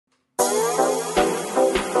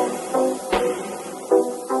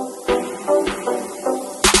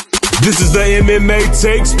This is the MMA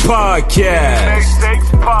Takes Podcast.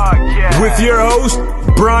 With your host,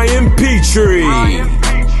 Brian Petrie.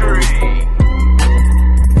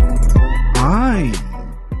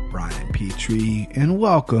 I'm Brian Petrie, and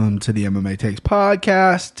welcome to the MMA Takes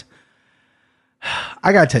Podcast.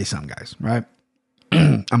 I gotta tell you something, guys, right?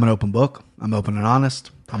 I'm an open book. I'm open and honest.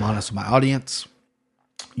 I'm honest with my audience.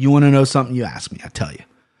 You want to know something, you ask me, I tell you.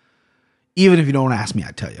 Even if you don't ask me,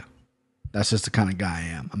 I tell you. That's just the kind of guy I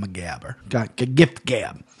am. I'm a gabber. Got gift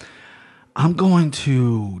gab. I'm going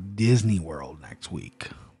to Disney World next week.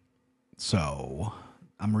 So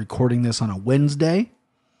I'm recording this on a Wednesday.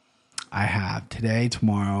 I have today,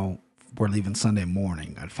 tomorrow, we're leaving Sunday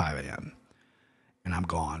morning at 5 a.m. And I'm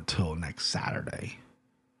gone till next Saturday.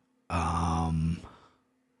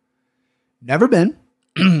 Never been.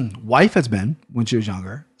 Wife has been when she was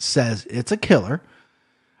younger. Says it's a killer.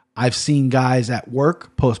 I've seen guys at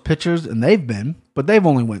work post pictures and they've been, but they've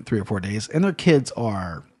only went 3 or 4 days and their kids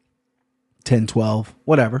are 10, 12,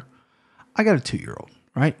 whatever. I got a 2-year-old,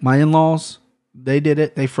 right? My in-laws, they did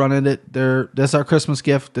it. They fronted it. That's our Christmas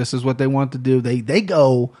gift. This is what they want to do. They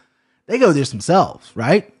go this themselves,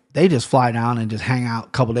 right? They just fly down and just hang out a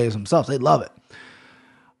couple days themselves. They love it.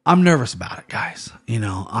 I'm nervous about it, guys. You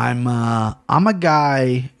know, I'm a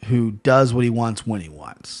guy who does what he wants when he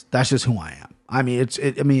wants. That's just who I am. I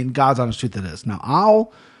mean, God's honest truth it is. Now,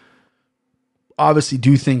 I'll obviously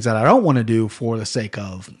do things that I don't want to do for the sake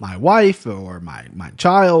of my wife or my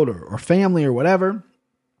child or family or whatever.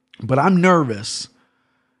 But I'm nervous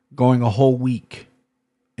going a whole week.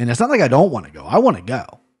 And it's not like I don't want to go. I want to go.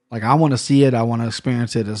 Like, I want to see it. I want to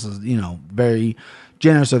experience it. This is, very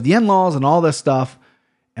generous of the in-laws and all this stuff.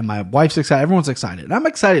 And my wife's excited. Everyone's excited. And I'm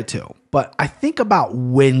excited too. But I think about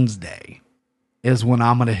Wednesday is when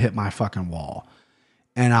I'm going to hit my fucking wall.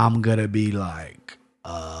 And I'm going to be like,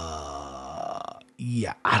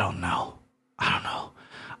 yeah, I don't know.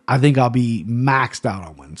 I think I'll be maxed out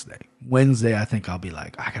on Wednesday. Wednesday, I think I'll be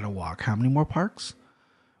like, I got to walk how many more parks?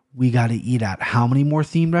 We got to eat at how many more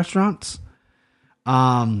themed restaurants?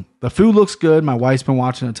 The food looks good. My wife's been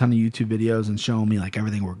watching a ton of YouTube videos and showing me like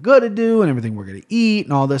everything we're good to do and everything we're going to eat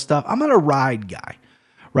and all this stuff. I'm not a ride guy,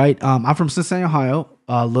 right? I'm from Cincinnati, Ohio,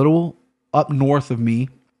 a little up north of me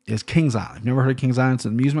is Kings Island. Never heard of Kings Island? It's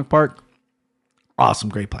an amusement park. Awesome,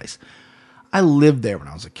 great place. I lived there when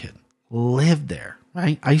I was a kid. Lived there,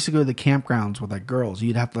 right? I used to go to the campgrounds with like girls.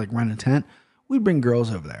 You'd have to like rent a tent. We'd bring girls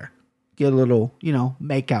over there. Get a little,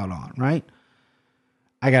 make out on, right?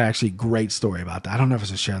 I got actually a great story about that. I don't know if I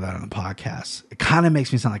should share that on the podcast. It kind of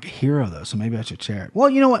makes me sound like a hero though, so maybe I should share it. Well,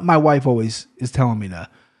 you know what? My wife always is telling me to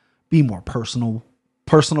be more personable,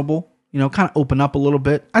 kind of open up a little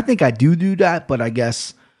bit. I think I do that, but I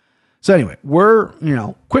guess. So anyway,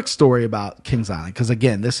 quick story about Kings Island. Cause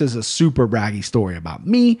again, this is a super braggy story about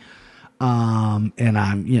me. And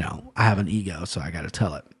I'm, I have an ego, so I got to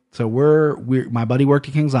tell it. So my buddy worked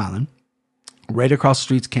at Kings Island, right across the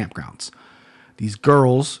street's campgrounds. These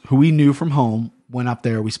girls who we knew from home went up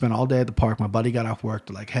there. We spent all day at the park. My buddy got off work.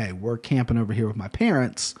 They're like, hey, we're camping over here with my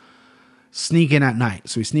parents. Sneak in at night.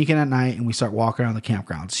 So we sneak in at night and we start walking around the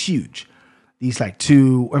campground. It's huge. These like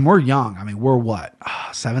and we're young. I mean, we're what?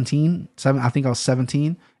 17? I think I was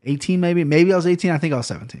 17, 18 maybe. Maybe I was 18. I think I was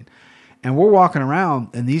 17. And we're walking around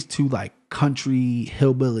and these two like country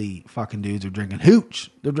hillbilly fucking dudes are drinking hooch.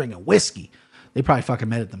 They're drinking whiskey. They probably fucking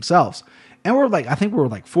made it themselves. And I think we were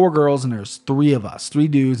like 4 girls and there's 3 of us, 3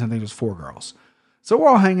 dudes. And I think there's 4 girls. So we're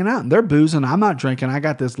all hanging out and they're boozing. I'm not drinking. I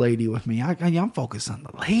got this lady with me. I'm focused on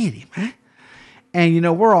the lady, man.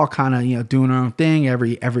 And, we're all kind of, doing our own thing.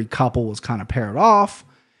 Every couple was kind of paired off.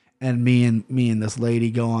 And me and this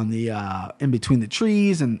lady go on the, in between the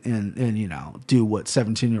trees and do what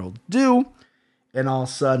 17-year-olds do. And all of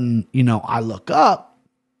a sudden, I look up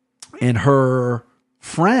and her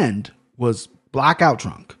friend was blackout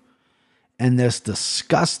drunk. And this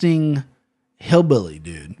disgusting hillbilly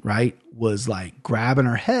dude, right, was like grabbing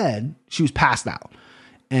her head. She was passed out.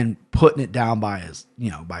 And putting it down by his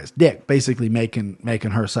dick, basically making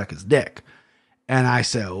her suck his dick. And I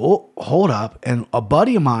said, oh, hold up. And a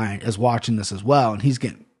buddy of mine is watching this as well. And he's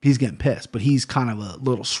getting pissed, but he's kind of a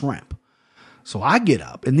little shrimp. So I get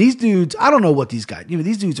up and these dudes, I don't know what these guys,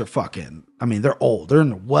 these dudes are fucking, they're old. They're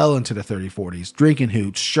well into the 30s, 40s, drinking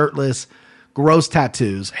hooch, shirtless, gross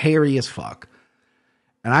tattoos, hairy as fuck.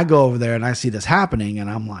 And I go over there and I see this happening and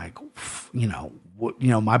I'm like,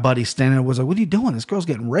 my buddy standing there was like, what are you doing? This girl's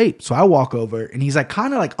getting raped. So I walk over and he's like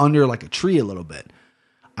kind of like under like a tree a little bit.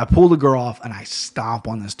 I pull the girl off and I stomp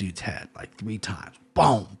on this dude's head like 3 times.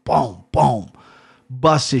 Boom, boom, boom.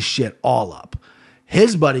 Bust his shit all up.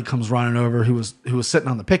 His buddy comes running over who was sitting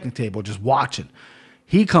on the picnic table just watching.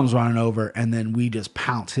 He comes running over, and then we just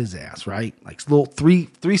pounce his ass, right? Like little three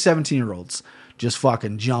 17-year-olds just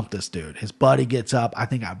fucking jump this dude. His buddy gets up. I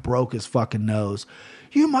think I broke his fucking nose.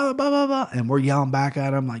 You mother, blah, blah, blah. And we're yelling back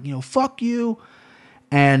at him like, fuck you.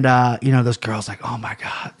 And, this girl's like, oh my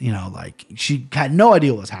God, like she had no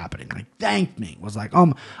idea what was happening. Like, thanked me. Was like,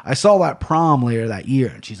 I saw that prom later that year.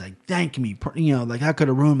 And she's like, thank me. Like that could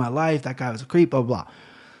have ruined my life. That guy was a creep, blah, blah, blah.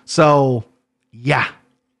 So yeah,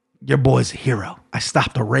 your boy's a hero. I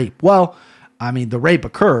stopped a rape. Well, I mean, the rape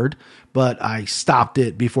occurred, but I stopped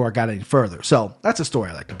it before I got any further. So that's a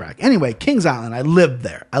story I like to brag. Anyway, Kings Island, I lived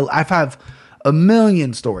there. I have a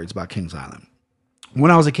million stories about Kings Island.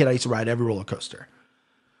 When I was a kid, I used to ride every roller coaster.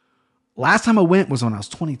 Last time I went was when I was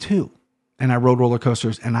 22, and I rode roller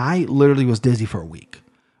coasters, and I literally was dizzy for a week.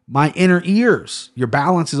 My inner ears, your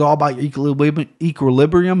balance is all about your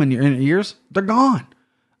equilibrium and your inner ears. They're gone.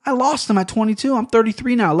 I lost them at 22. I'm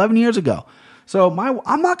 33 now, 11 years ago. So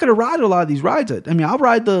I'm not going to ride a lot of these rides. I mean, I'll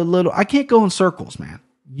ride I can't go in circles, man.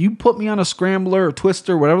 You put me on a scrambler or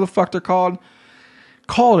twister, whatever the fuck they're called,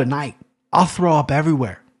 call it a night. I'll throw up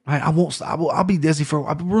everywhere. Right? I'll be dizzy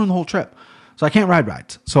I'll ruin the whole trip. So I can't ride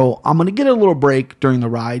rides. So I'm going to get a little break during the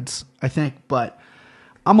rides, I think, but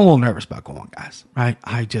I'm a little nervous about going, guys, right?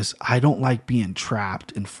 I don't like being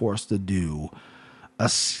trapped and forced to do a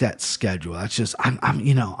set schedule. That's just,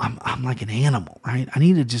 I'm like an animal, right? I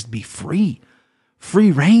need to just be free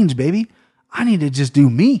range, baby. I need to just do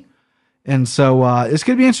me. And so, it's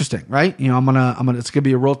going to be interesting, right? It's going to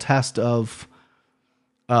be a real test of,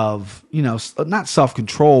 not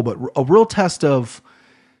self-control, but a real test of,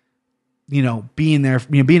 being there,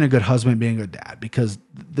 being a good husband, being a good dad, because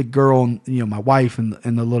the girl, my wife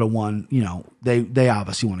and the little one, they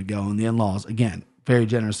obviously want to go, and the in-laws, again, very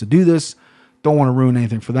generous to do this. Don't want to ruin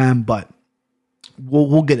anything for them, but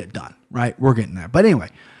we'll get it done, right? We're getting there. But anyway,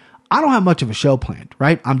 I don't have much of a show planned,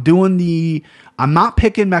 right? I'm not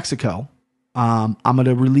picking Mexico. I'm going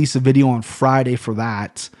to release a video on Friday for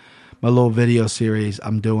that. My little video series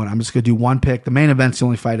I'm just going to do one pick. The main event's the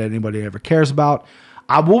only fight anybody ever cares about.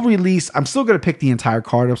 I'm still going to pick the entire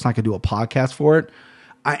card. I'm just not going to do a podcast for it.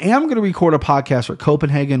 I am going to record a podcast for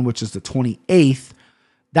Copenhagen, which is the 28th.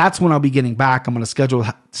 That's when I'll be getting back. I'm going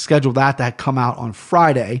to schedule that to come out on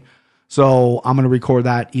Friday. So I'm going to record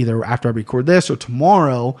that either after I record this or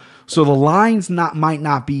tomorrow. So the lines might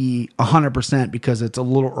not be 100% because it's a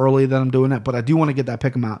little early that I'm doing it, but I do want to get that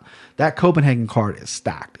pick 'em out. That Copenhagen card is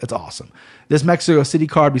stacked. It's awesome. This Mexico City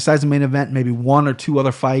card, besides the main event, maybe one or two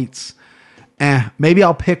other fights. Maybe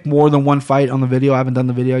I'll pick more than one fight on the video. I haven't done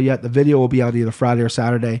the video yet. The video will be out either Friday or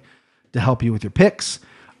Saturday to help you with your picks.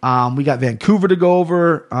 We got Vancouver to go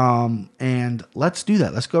over, and let's do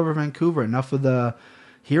that. Let's go over Vancouver. Enough of the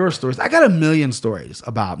hero stories. I got a million stories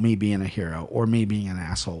about me being a hero or me being an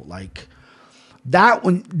asshole. Like that,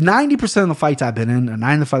 when 90% of the fights I've been in, and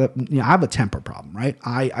 95%, I have a temper problem, right?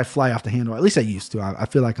 I fly off the handle. At least I used to. I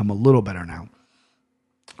feel like I'm a little better now.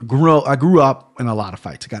 I grew up in a lot of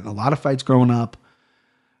fights. I got in a lot of fights growing up.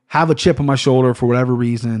 Have a chip on my shoulder for whatever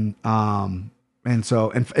reason. And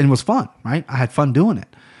it was fun, right? I had fun doing it.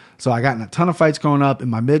 So I got in a ton of fights growing up in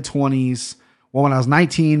my mid-20s. Well, when I was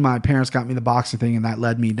 19, my parents got me the boxing thing, and that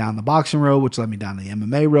led me down the boxing road, which led me down the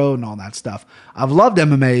MMA road and all that stuff. I've loved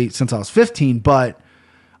MMA since I was 15, but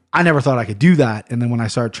I never thought I could do that. And then when I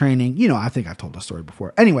started training, I think I've told the story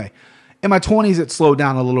before. Anyway, in my 20s, it slowed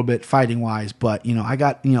down a little bit fighting wise, but I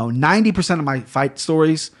got 90% of my fight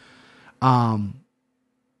stories. I'm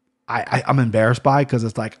embarrassed by, because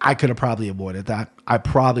it's like I could have probably avoided that. I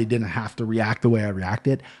probably didn't have to react the way I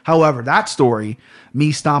reacted. However, that story,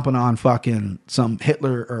 me stomping on fucking some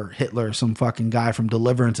Hitler, some fucking guy from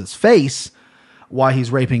Deliverance's face while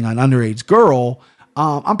he's raping an underage girl,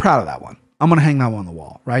 I'm proud of that one. I'm gonna hang that one on the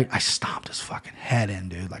wall, right? I stomped his fucking head in,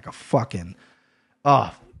 dude, like a fucking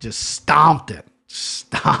just stomped it.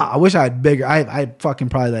 I wish I had bigger. I had fucking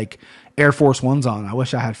probably like Air Force Ones on. I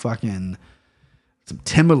wish I had fucking some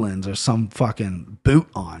Timberlands or some fucking boot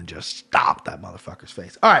on. Just stomped that motherfucker's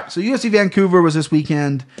face. All right, so UFC Vancouver was this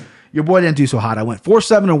weekend. Your boy didn't do so hot. I went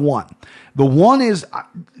 4-7-1. The one is,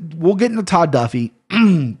 we'll get into Todd Duffy.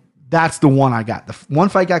 That's the one I got. The one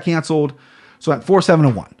fight got canceled, so at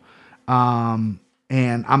 4-7-1.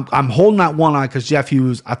 And I'm holding that one on because Jeff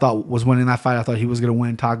Hughes, I thought, was winning that fight. I thought he was going to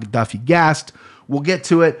win. Todd Duffy gassed. We'll get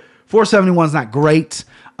to it. 471 is not great.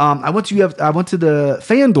 I went to the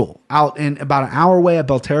FanDuel out in about an hour away at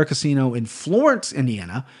Belterra Casino in Florence,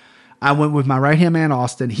 Indiana. I went with my right-hand man,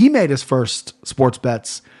 Austin. He made his first sports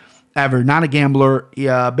bets ever. Not a gambler. He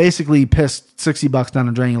basically pissed $60 down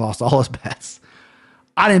the drain. He lost all his bets.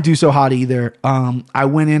 I didn't do so hot either. I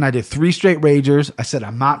went in, I did 3 straight wagers. I said,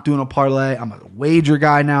 I'm not doing a parlay. I'm a wager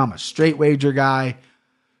guy now. I'm a straight wager guy.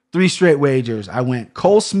 3 straight wagers. I went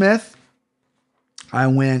Cole Smith. I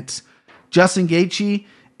went Justin Gaethje,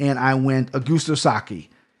 and I went Augusto Saki.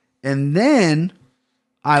 And then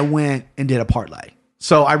I went and did a parlay.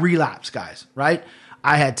 So I relapsed, guys, right?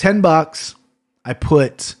 I had $10. I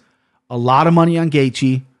put a lot of money on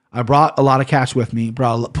Gaethje. I brought a lot of cash with me.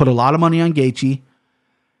 Put a lot of money on Gaethje.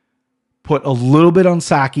 Put a little bit on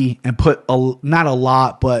Saki, and put not a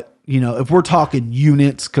lot, but if we're talking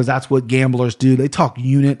units, because that's what gamblers do, they talk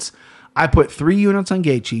units. I put 3 units on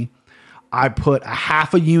Gaethje. I put a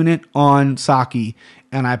half a unit on Saki,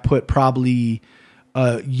 and I put probably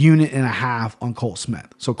a unit and a half on Cole Smith.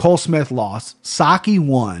 So Cole Smith lost, Saki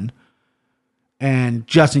won, and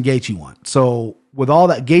Justin Gaethje won. So with all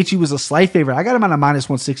that, Gaethje was a slight favorite. I got him at a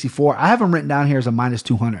 -164. I have him written down here as a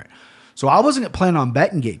 -200. So I wasn't planning on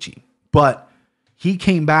betting Gaethje, but he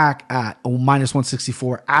came back at a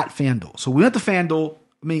 -164 at FanDuel. So we went to FanDuel.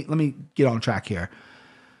 Let me get on track here.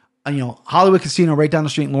 Hollywood Casino right down the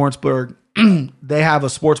street in Lawrenceburg. They have a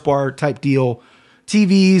sports bar type deal,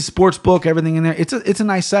 TVs, sports book, everything in there. It's a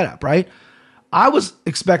nice setup, right? I was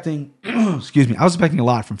expecting, excuse me, I was expecting a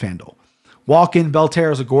lot from FanDuel. Walk in,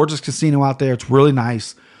 Belterra is a gorgeous casino out there. It's really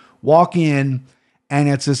nice. Walk in, and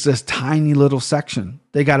it's just this tiny little section.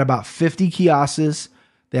 They got about 50 kiosks.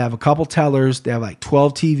 They have a couple tellers. They have like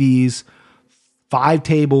 12 TVs, 5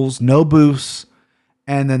 tables, no booths,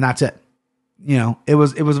 and then that's it. It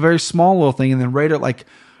was a very small little thing, and then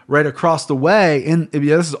right across the way, and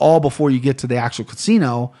this is all before you get to the actual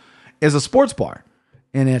casino, is a sports bar.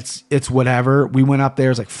 And it's whatever. We went up there.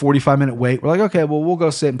 It's like 45-minute wait. We're like, okay, well, we'll go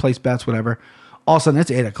sit and place bets, whatever. All of a sudden,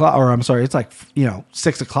 it's 8 o'clock, or I'm sorry, it's like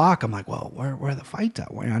 6 o'clock. I'm like, well, where are the fights at?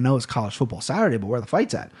 I know it's college football Saturday, but where are the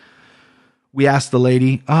fights at? We asked the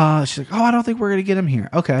lady. She's like, oh, I don't think we're gonna get him here.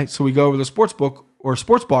 Okay, so we go over to the sports book or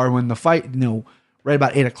sports bar when the fight, right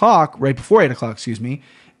about 8 o'clock, right before 8 o'clock, excuse me.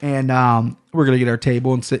 And we're gonna get our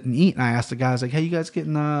table and sit and eat. And I asked the guys, like, hey, you guys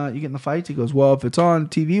getting the fights? He goes, well, if it's on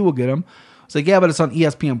TV, we'll get them. I was like, yeah, but it's on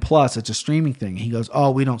ESPN Plus. It's a streaming thing. He goes,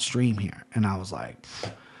 oh, we don't stream here. And I was like,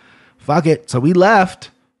 fuck it. So we left.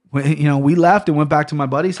 We left and went back to my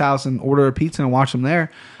buddy's house and ordered a pizza and watched them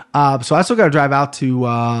there. So I still got to drive out to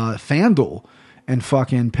FanDuel and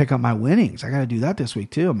fucking pick up my winnings. I got to do that this week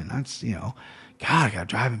too. I mean, that's, God, I got to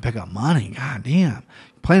drive and pick up money. God damn.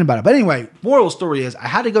 Complaining about it. But anyway, moral of the story is I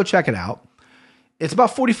had to go check it out. It's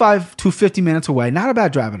about 45 to 50 minutes away. Not a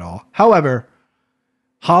bad drive at all. However,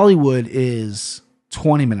 Hollywood is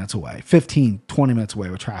 20 minutes away, 15, 20 minutes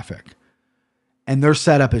away with traffic. And their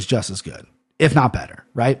setup is just as good, if not better,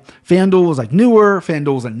 right? FanDuel was like newer.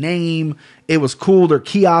 FanDuel was a name. It was cool. Their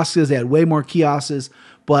kiosks, they had way more kiosks,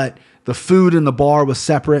 but the food in the bar was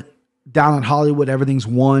separate. Down in Hollywood, everything's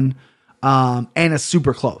one. And it's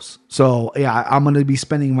super close. So yeah, I'm going to be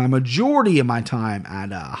spending my majority of my time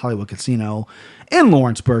at Hollywood Casino in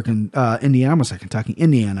Lawrenceburg, Indiana. I almost said Kentucky,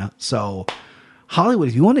 Indiana. So Hollywood,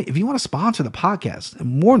 if you want to sponsor the podcast,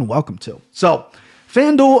 I'm more than welcome to. So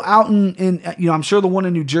FanDuel out in I'm sure the one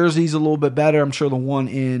in New Jersey is a little bit better. I'm sure the one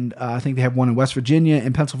in I think they have one in West Virginia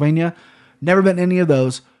and Pennsylvania. Never been to any of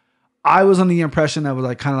those. I was under the impression that was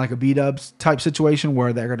like kind of like a B-dubs type situation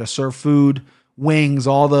where they're going to serve food, wings,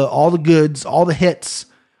 all the goods, all the hits,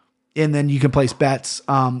 and then you can place bets.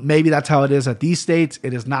 Maybe that's how it is at these states.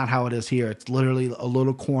 It is not how it is here. It's literally a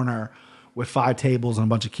little corner with 5 tables and a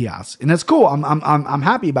bunch of kiosks, and it's cool. I'm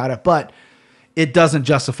happy about it, but it doesn't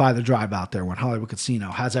justify the drive out there when Hollywood Casino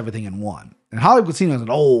has everything in one. And Hollywood Casino is an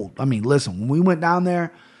old. I mean, listen, when we went down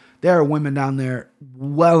there, there are women down there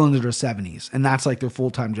well into their 70s, and that's like their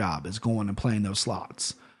full-time job is going and playing those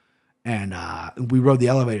slots. And we rode the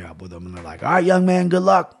elevator up with them, and they're like, all right, young man, good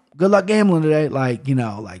luck gambling today.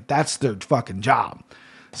 Like, that's their fucking job.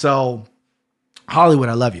 So Hollywood,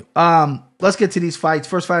 I love you. Let's get to these fights.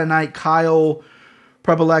 First fight of the night, Kyle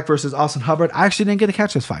Prepolek versus Austin Hubbard. I actually didn't get to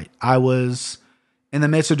catch this fight. I was in the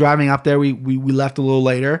midst of driving up there. We left a little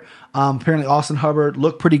later. Apparently Austin Hubbard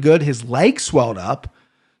looked pretty good. His leg swelled up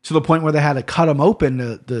to the point where they had to cut him open.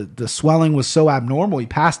 The swelling was so abnormal. He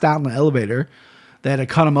passed out in the elevator. They had to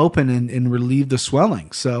cut him open and relieve the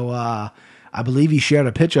swelling. So I believe he shared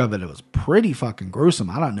a picture of it. It was pretty fucking gruesome.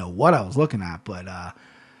 I don't know what I was looking at, but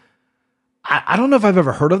I don't know if I've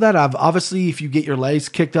ever heard of that. Obviously, if you get your legs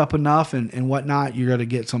kicked up enough and whatnot, you're going to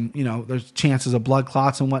get some, there's chances of blood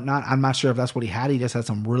clots and whatnot. I'm not sure if that's what he had. He just had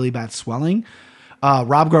some really bad swelling.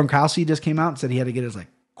 Rob Gronkowski just came out and said he had to get his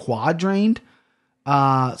quad drained. So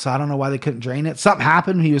I don't know why they couldn't drain it. Something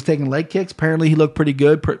happened. He was taking leg kicks. Apparently he looked pretty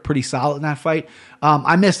good, pretty solid in that fight.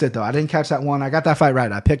 I missed it though. I didn't catch that one. I got that fight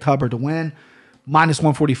right. I picked Hubbard to win. Minus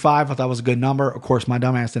 145. I thought that was a good number. Of course, my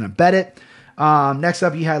dumbass didn't bet it. Next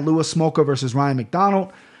up, you had Louis Smolka versus Ryan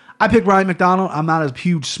McDonald. I picked Ryan McDonald. I'm not a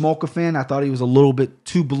huge Smolka fan. I thought he was a little bit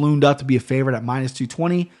too ballooned up to be a favorite at minus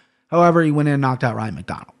 220. However, he went in and knocked out Ryan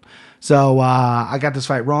McDonald. So I got this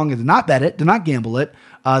fight wrong and did not bet it, did not gamble it.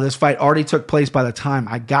 This fight already took place by the time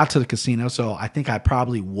I got to the casino, so I think I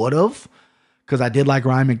probably would have, because I did like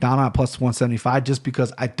Ryan McDonald at plus 175 just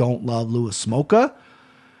because I don't love Louis Smolka.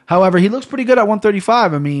 However, he looks pretty good at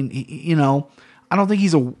 135. I mean, I don't think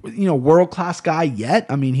he's a world-class guy yet.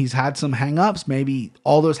 I mean, he's had some hang-ups. Maybe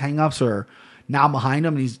all those hang-ups are now behind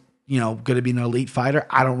him, and he's going to be an elite fighter.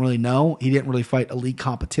 I don't really know. He didn't really fight elite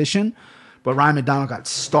competition. But Ryan McDonald got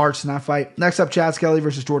starched in that fight. Next up, Chad Skelly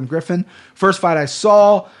versus Jordan Griffin. First fight I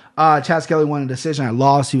saw, Chad Skelly won a decision. I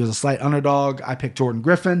lost. He was a slight underdog. I picked Jordan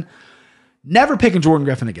Griffin. Never picking Jordan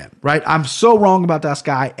Griffin again, right? I'm so wrong about this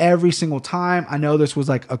guy every single time. I know this was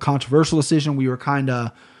like a controversial decision. We were kind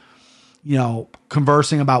of,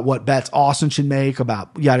 conversing about what bets Austin should make, about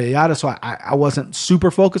yada, yada. So I wasn't super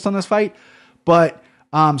focused on this fight. But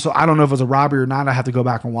so I don't know if it was a robbery or not. I have to go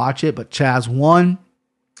back and watch it. But Chaz won.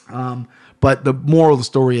 But the moral of the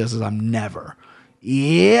story is I'm never.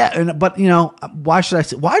 Yeah, but why should I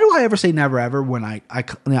say? Why do I ever say never ever when I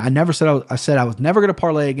never said I said I was never going to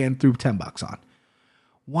parlay again, threw $10 on.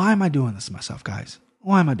 Why am I doing this to myself, guys?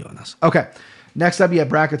 Why am I doing this? Okay, next up you have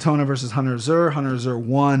Bracatona versus Hunter Zur. Hunter Zur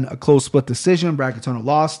won a close split decision. Bracatona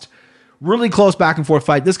lost. Really close back and forth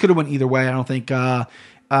fight. This could have went either way. I don't think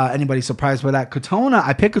anybody's surprised by that. Katona,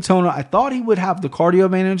 I picked Katona. I thought he would have the cardio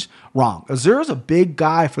advantage. Wrong. Azur is a big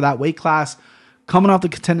guy for that weight class, coming off the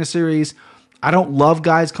Contender Series. I don't love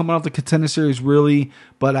guys coming off the Contender Series really,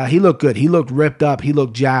 but he looked good. He looked ripped up. He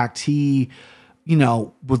looked jacked. He,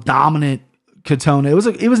 was dominant. Katona.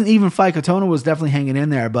 It was an even fight. Katona was definitely hanging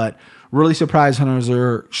in there, but really surprised Hunter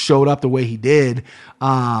Azur showed up the way he did.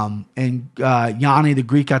 And Yanni the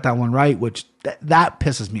Greek got that one right, which that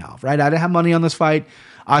pisses me off, right? I didn't have money on this fight.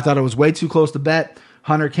 I thought it was way too close to bet.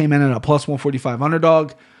 Hunter came in at a plus 145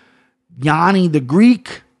 underdog. Yanni the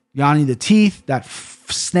Greek, Yanni the Teeth, that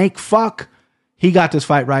snake fuck, he got this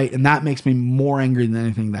fight right, and that makes me more angry than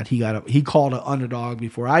anything that he called an underdog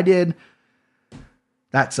before I did.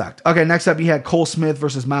 That sucked. Okay, next up you had Cole Smith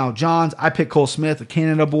versus Miles Johns. I picked Cole Smith, a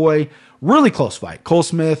Canada boy. Really close fight. Cole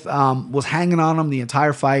Smith was hanging on him the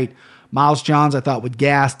entire fight. Miles Johns, I thought, would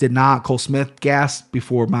gas. Did not. Cole Smith gassed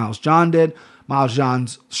before Miles John did. Miles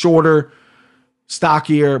Johns shorter,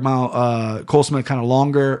 stockier. Cole Smith kind of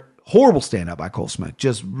longer. Horrible stand-up by Cole Smith.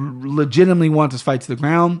 Just legitimately wanted this fight to the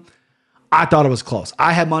ground. I thought it was close.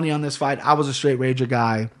 I had money on this fight. I was a straight rager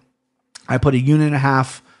guy. I put 1.5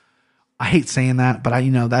 units. I hate saying that,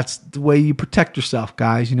 but that's the way you protect yourself,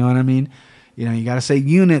 guys. You know what I mean? You got to say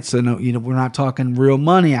units. So we're not talking real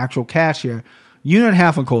money, actual cash here. 1.5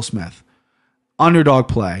 units on Cole Smith. Underdog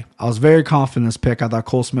play. I was very confident in this pick. I thought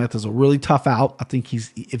Cole Smith is a really tough out. I think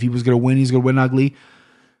if he was going to win, he's going to win ugly.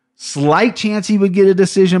 Slight chance he would get a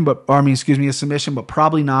decision, a submission, but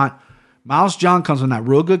probably not. Miles John comes from that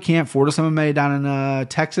real good camp, Fortis MMA down in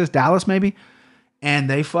Texas, Dallas maybe. And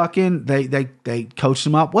they coached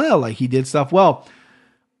him up well. Like, he did stuff well.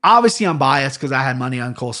 Obviously, I'm biased because I had money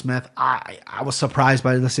on Cole Smith. I was surprised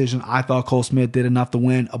by the decision. I thought Cole Smith did enough to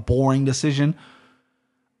win. A boring decision.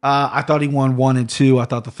 I thought he won 1 and 2. I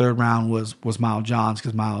thought the third round was Miles Johns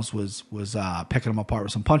because Miles was picking him apart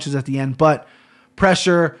with some punches at the end. But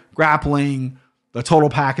pressure, grappling, the total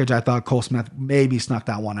package, I thought Cole Smith maybe snuck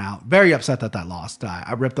that one out. Very upset that lost.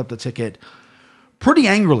 I ripped up the ticket pretty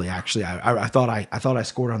angrily, actually. I thought I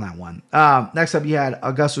scored on that one. Next up, you had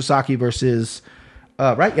Augusto Saki versus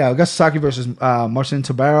Augusto Saki versus Marcin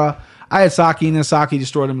Tibera. I had Saki, and then Saki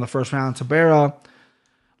destroyed him in the first round. Tibera,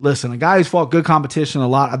 listen, a guy who's fought good competition a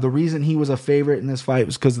lot. The reason he was a favorite in this fight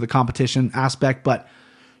was because of the competition aspect, but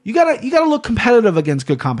you gotta look competitive against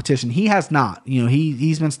good competition. He has not.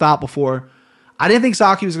 He's been stopped before. I didn't think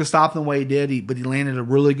Saki was going to stop him the way he did, but he landed a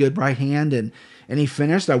really good right hand, and he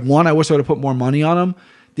finished. I wish I would have put more money on him.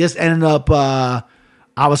 This ended up, I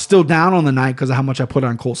was still down on the night because of how much I put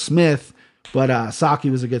on Cole Smith, but Saki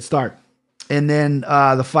was a good start. And then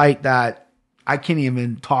the fight that I can't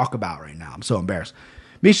even talk about right now. I'm so embarrassed.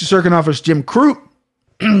 Misha Cirkunov versus Jim Crute.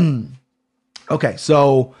 Okay,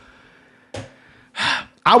 so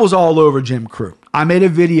I was all over Jim Crute. I made a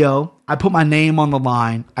video. I put my name on the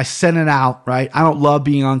line. I sent it out, right? I don't love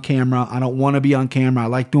being on camera. I don't want to be on camera. I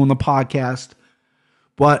like doing the podcast.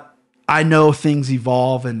 But I know things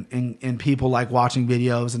evolve and people like watching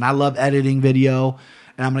videos, and I love editing video,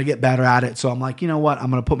 and I'm going to get better at it. So I'm like, you know what?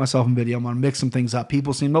 I'm going to put myself in video. I'm going to mix some things up.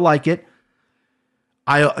 People seem to like it.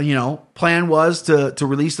 Plan was to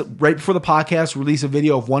release right before the podcast, release a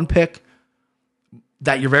video of one pick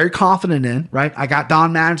that you're very confident in, right? I got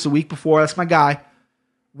Don Madge the week before. That's my guy.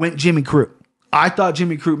 Went Jimmy Crute. I thought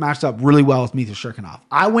Jimmy Crute matched up really well with Mitra Shirkinov.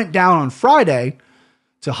 I went down on Friday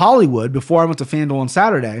to Hollywood before I went to FanDuel on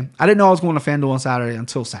Saturday. I didn't know I was going to FanDuel on Saturday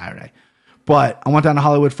until Saturday. But I went down to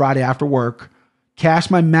Hollywood Friday after work,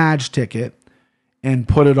 cashed my Madge ticket, and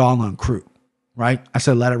put it all on Crute, right? I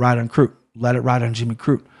said, let it ride on Crute. Let it ride on Jimmy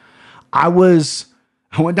Crute. I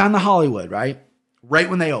went down to Hollywood, right? Right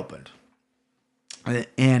when they opened.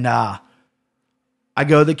 And I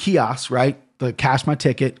go to the kiosk, right? To cash my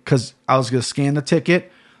ticket because I was going to scan the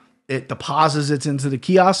ticket. It deposits it into the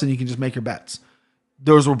kiosk and you can just make your bets.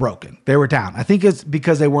 Those were broken. They were down. I think it's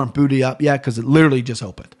because they weren't booted up yet because it literally just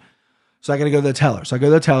opened. So I got to go to the teller. So I go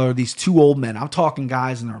to the teller. These two old men, I'm talking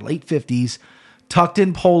guys in their late 50s, tucked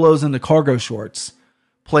in polos and the cargo shorts,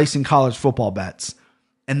 placing college football bets.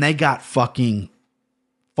 And they got fucking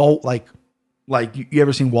like you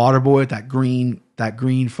ever seen Waterboy, that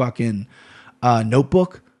green fucking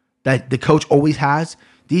notebook that the coach always has?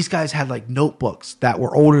 These guys had like notebooks that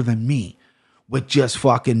were older than me with just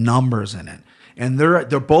fucking numbers in it. And they're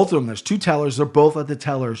both of them. There's two tellers. They're both at the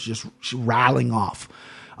tellers just rattling off.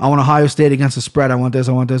 I want Ohio State against the spread. I want this.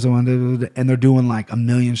 I want this. I want this. And they're doing like a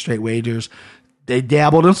million straight wagers. They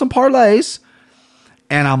dabbled in some parlays.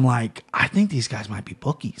 And I'm like, I think these guys might be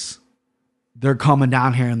bookies. They're coming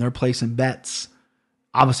down here and they're placing bets.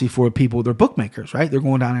 Obviously for people, they're bookmakers, right? They're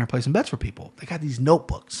going down there and placing bets for people. They got these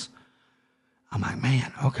notebooks. I'm like,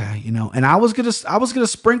 man, okay, And I was gonna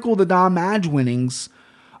sprinkle the Don Madge winnings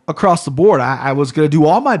across the board. I was gonna do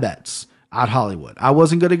all my bets at Hollywood. I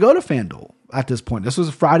wasn't gonna go to FanDuel at this point. This was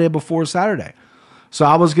a Friday before Saturday, so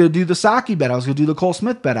I was gonna do the Saki bet. I was gonna do the Cole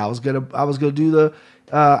Smith bet. I was gonna do the.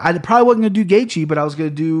 I probably wasn't gonna do Gaethje, but I was gonna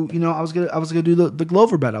do. I was gonna do the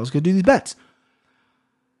Glover bet. I was gonna do these bets.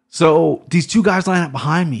 So these two guys line up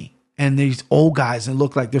behind me, and these old guys, and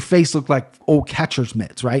their face looked like old catcher's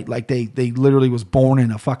mitts, right? Like they literally was born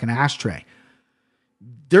in a fucking ashtray.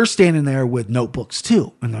 They're standing there with notebooks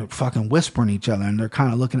too, and they're fucking whispering each other, and they're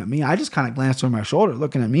kind of looking at me. I just kind of glanced over my shoulder,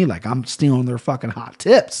 looking at me like I'm stealing their fucking hot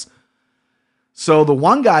tips. So the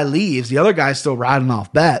one guy leaves, the other guy's still riding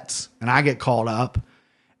off bets, and I get called up,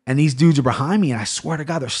 and these dudes are behind me, and I swear to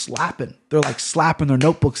God, they're slapping. They're like slapping their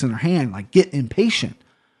notebooks in their hand, like get impatient.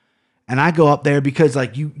 And I go up there because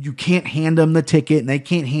like you can't hand them the ticket and they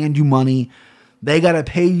can't hand you money. They got to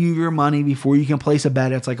pay you your money before you can place a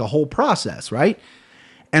bet. It's like a whole process, right?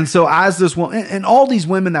 And so as this one, and all these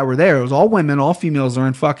women that were there, it was all women, all females are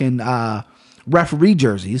in fucking referee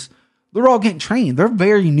jerseys. They're all getting trained. They're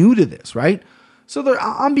very new to this, right? So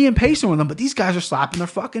I'm being patient with them, but these guys are slapping their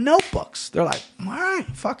fucking notebooks. They're like, all right,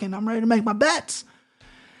 fucking, I'm ready to make my bets.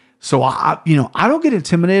 So I don't get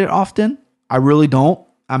intimidated often. I really don't.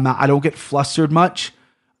 I don't get flustered much.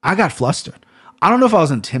 I got flustered. I don't know if I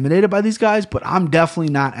was intimidated by these guys, but I'm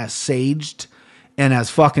definitely not as saged and as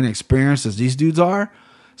fucking experienced as these dudes are.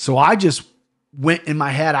 So I just went in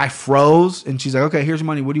my head. I froze, and she's like, okay, here's your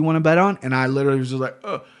money. What do you want to bet on? And I literally was just like,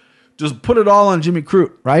 just put it all on Jimmy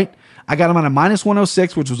Crute, right? I got him on a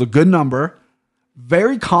 -106, which was a good number.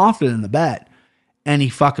 Very confident in the bet. And he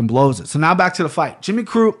fucking blows it. So now back to the fight. Jimmy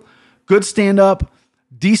Crute, good stand-up,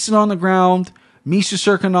 decent on the ground. Misha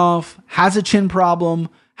Cirkunov has a chin problem,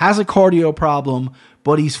 has a cardio problem,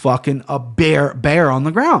 but he's fucking a bear on the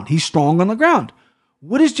ground. He's strong on the ground.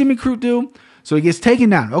 What does Jimmy Crute do? So he gets taken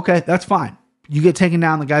down. Okay, that's fine. You get taken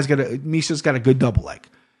down. Misha's got a good double leg.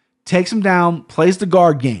 Takes him down, plays the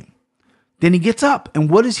guard game. Then he gets up. And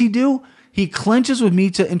what does he do? He clinches with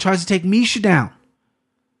Misha and tries to take Misha down.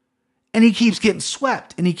 And he keeps getting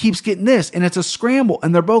swept. And he keeps getting this. And it's a scramble.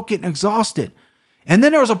 And they're both getting exhausted. And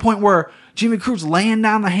then there was a point where Jimmy Crute's laying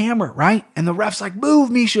down the hammer, right? And the ref's like,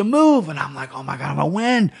 move, Misha, move. And I'm like, oh my God, I'm going to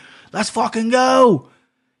win. Let's fucking go.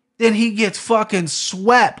 Then he gets fucking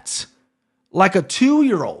swept like a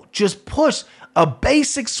 2-year-old. Just push a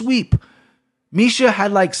basic sweep. Misha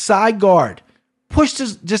had like side guard.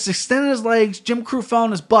 Just extended his legs. Jim Crute fell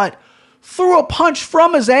on his butt. Threw a punch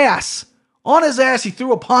from his ass. On his ass, he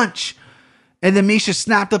threw a punch. And then Misha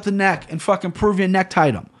snapped up the neck and fucking Peruvian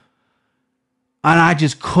necktied him. And I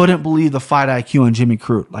just couldn't believe the fight IQ on Jimmy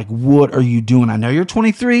Crute. Like, what are you doing? I know you're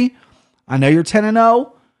 23. I know you're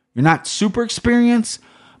 10-0. You're not super experienced.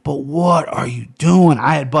 But what are you doing?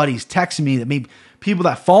 I had buddies texting me that maybe people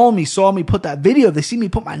that follow me saw me put that video. They see me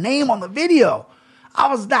put my name on the video. I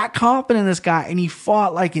was that confident in this guy, and he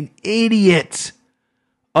fought like an idiot.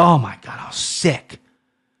 Oh my God, I was sick.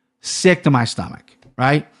 Sick to my stomach,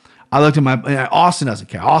 right? I looked at Austin doesn't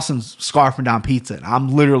care. Austin's scarfing down pizza, and I'm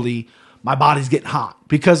literally, my body's getting hot.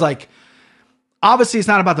 Because, like, obviously it's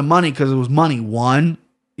not about the money because it was money won.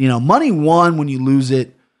 You know, money won when you lose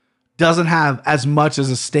it doesn't have as much as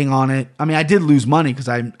a sting on it. I mean, I did lose money because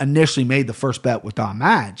I initially made the first bet with Don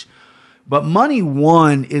Madge. But money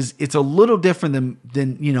won it's a little different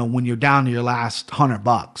than you know, when you're down to your last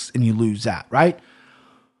 $100 and you lose that, right?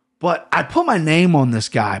 But I put my name on this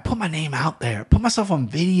guy, put my name out there, put myself on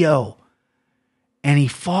video, and he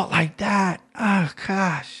fought like that. Oh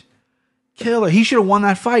gosh, killer! He should have won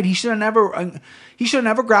that fight. He should have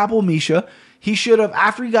never grappled Misha. He should have,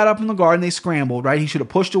 after he got up in the guard and they scrambled, right? He should have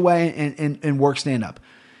pushed away and worked stand up.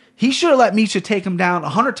 He should have let Misha take him down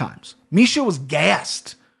 100 times. Misha was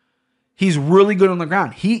gassed. He's really good on the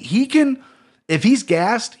ground. He can, if he's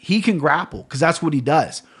gassed, he can grapple because that's what he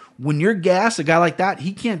does. When you're gassed, a guy like that,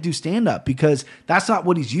 he can't do stand up because that's not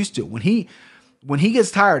what he's used to. When he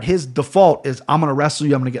gets tired, his default is, I'm going to wrestle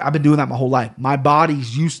you. I've been doing that my whole life. My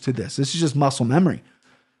body's used to this. This is just muscle memory.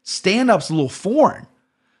 Stand up's a little foreign.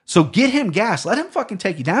 So get him gassed. Let him fucking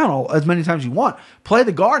take you down as many times as you want. Play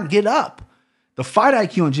the guard and get up. The fight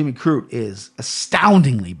IQ on Jimmy Crute is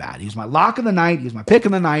astoundingly bad. He was my lock of the night. He was my pick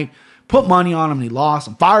of the night. Put money on him and he lost.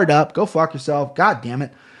 I'm fired up. Go fuck yourself. God damn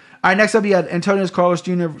it. All right, next up, you had Antonio Carlos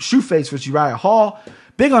Jr. Shoeface versus Uriah Hall.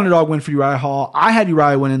 Big underdog win for Uriah Hall. I had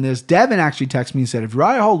Uriah winning this. Devin actually texted me and said, if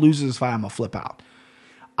Uriah Hall loses this fight, I'm going to flip out.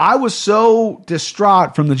 I was so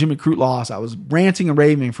distraught from the Jimmy Crute loss. I was ranting and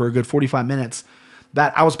raving for a good 45 minutes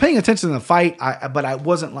that I was paying attention to the fight, but I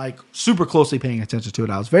wasn't like super closely paying attention to it.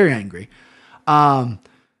 I was very angry. Uriah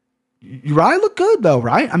looked good though,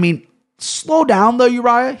 right? I mean, slow down though,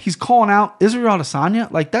 Uriah. He's calling out Israel Adesanya.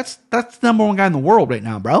 Like that's the number one guy in the world right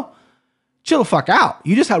now, bro. Chill the fuck out.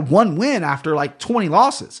 You just had one win after like 20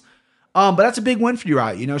 losses. But that's a big win for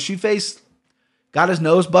Uriah. You know, Shoeface got his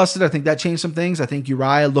nose busted. I think that changed some things. I think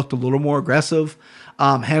Uriah looked a little more aggressive.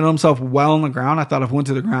 Handled himself well on the ground. I thought if he went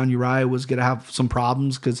to the ground, Uriah was going to have some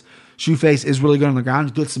problems because Shoeface is really good on the ground.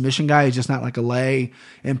 He's a good submission guy. He's just not like a lay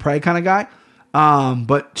and pray kind of guy.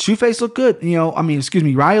 But Shoeface looked good.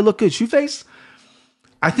 Uriah looked good. Shoeface,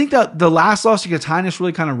 I think that the last loss to Gattinus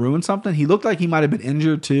really kind of ruined something. He looked like he might have been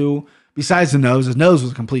injured too. Besides the nose, his nose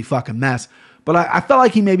was a complete fucking mess. But I felt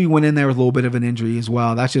like he maybe went in there with a little bit of an injury as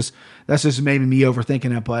well. That's just maybe me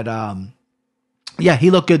overthinking it. But yeah, he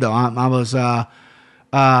looked good though. I was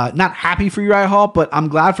not happy for Uriah Hall, but I'm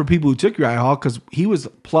glad for people who took Uriah Hall because he was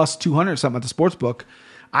plus 200 something at the sports book.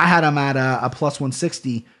 I had him at a plus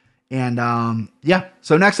 160. And yeah,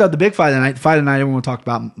 so next up, the big fight of the night, everyone talked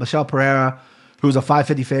about Michel Pereira, who was a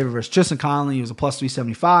 550 favorite versus Tristan Connolly. He was a plus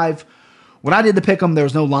 375. When I did the pick 'em, there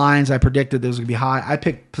was no lines. I predicted there was going to be high. I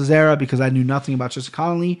picked Pereira because I knew nothing about Tristan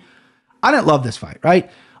Connolly. I didn't love this fight, right?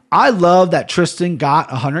 I love that Tristan got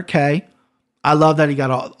 100K. I love that he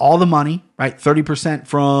got all the money, right? 30%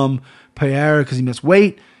 from Pereira because he missed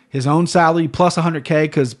weight. His own salary plus 100K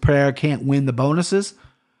because Pereira can't win the bonuses.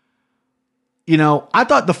 You know, I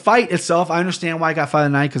thought the fight itself, I understand why I got fight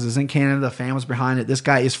of the night because it's in Canada. The fan was behind it. This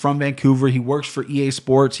guy is from Vancouver. He works for EA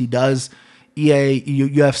Sports. He does EA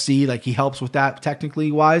UFC. Like, he helps with that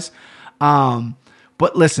technically wise.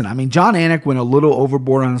 But listen, I mean, John Anik went a little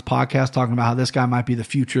overboard on his podcast talking about how this guy might be the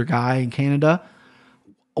future guy in Canada.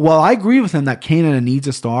 Well, I agree with him that Canada needs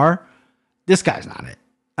a star. This guy's not it.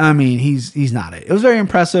 I mean, he's not it. It was very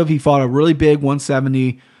impressive. He fought a really big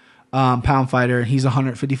 170 pound fighter. He's a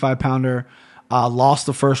 155 pounder. Lost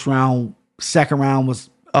the first round. Second round was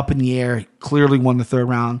up in the air. He clearly won the third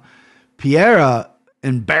round. Pereira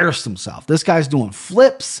embarrassed himself. This guy's doing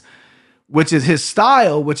flips, which is his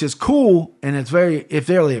style, which is cool, and it's very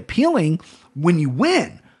appealing when you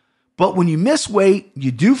win. But when you miss weight,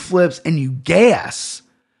 you do flips and you gas.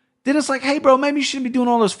 Then it's like, hey, bro, maybe you shouldn't be doing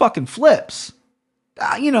all those fucking flips.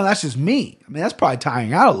 That's just me. I mean, that's probably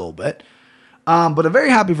tiring out a little bit. But I'm very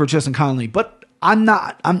happy for Tristan Connolly. But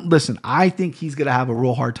listen, I think he's going to have a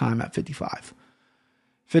real hard time at 55.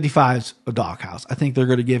 55's a doghouse. I think they're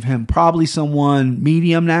going to give him probably someone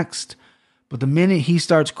medium next. But the minute he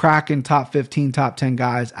starts cracking top 15, top 10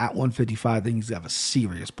 guys at 155, I think he's going to have a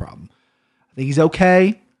serious problem. I think he's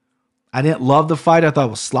okay. I didn't love the fight. I thought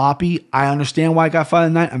it was sloppy. I understand why I got fight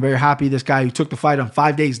of the night. I'm very happy this guy who took the fight on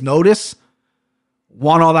 5 days' notice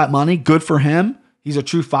won all that money. Good for him. He's a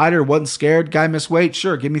true fighter. Wasn't scared. Guy missed weight.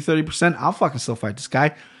 Sure, give me 30%. I'll fucking still fight this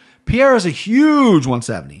guy. Pereira's a huge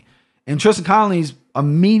 170. And Tristan Connolly's a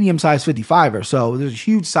medium-sized 55er. So there's a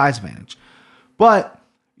huge size advantage. But,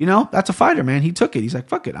 You know, that's a fighter, man. He took it. He's like,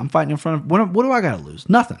 fuck it. I'm fighting in front of, what do I got to lose?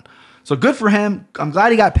 Nothing. So good for him. I'm glad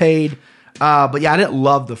he got paid. But yeah, I didn't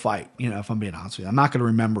love the fight, you know, if I'm being honest with you. I'm not going to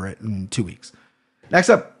remember it in 2 weeks. Next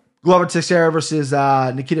up, Glover Teixeira versus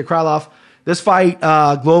Nikita Krylov. This fight,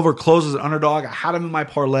 Glover closes an underdog. I had him in my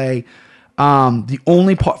parlay. The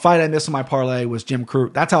only fight I missed in my parlay was Jim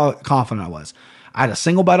Crute. That's how confident I was. I had a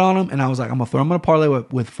single bet on him, and I was like, I'm going to throw him in a parlay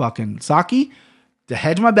with fucking Saki to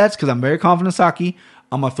hedge my bets because I'm very confident in Saki.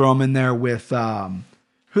 I'm going to throw him in there with,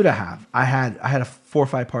 who'd I have? I had a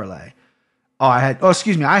 4-5 parlay.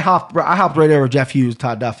 I hopped right over Jeff Hughes,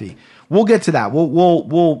 Todd Duffy. We'll get to that.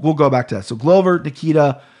 We'll go back to that. So Glover,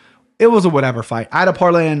 Nikita, it was a whatever fight. I had a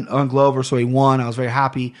parlay on Glover, so he won. I was very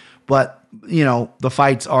happy. But, you know,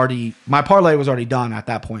 my parlay was already done at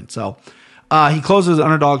that point. So he closes the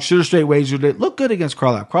underdog, should have straight wagered it. Looked good against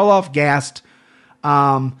Krylov. Krylov gassed.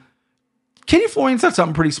 Kenny Florian said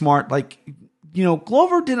something pretty smart. Like, you know,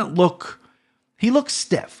 Glover he looks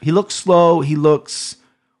stiff. He looks slow. He looks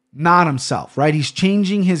not himself, right? He's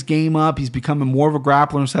changing his game up. He's becoming more of a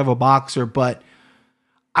grappler instead of a boxer. But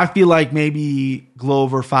I feel like maybe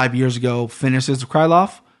Glover 5 years ago finishes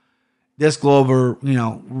Krylov. This Glover, you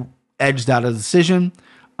know, edged out a decision.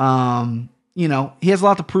 You know, he has a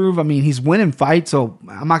lot to prove. I mean, he's winning fights, so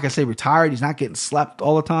I'm not going to say retired. He's not getting slept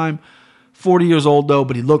all the time. 40 years old, though,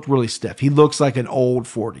 but he looked really stiff. He looks like an old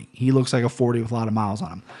 40. He looks like a 40 with a lot of miles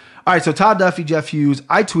on him. All right, so Todd Duffy, Jeff Hughes.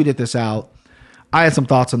 I tweeted this out. I had some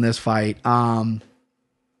thoughts on this fight.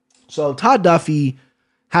 So Todd Duffy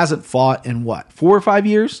hasn't fought in 4 or 5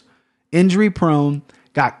 years? Injury prone,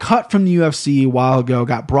 got cut from the UFC a while ago,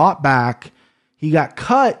 got brought back. He got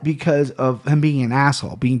cut because of him being an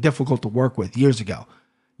asshole, being difficult to work with years ago.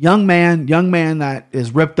 Young man that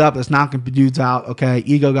is ripped up, that's knocking dudes out. Okay,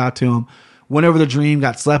 ego got to him. Went over the dream,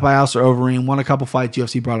 got slept by Alistair Overeem, won a couple fights,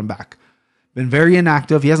 UFC brought him back. Been very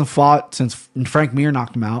inactive. He hasn't fought since Frank Mir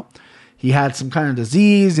knocked him out. He had some kind of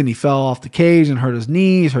disease and he fell off the cage and hurt his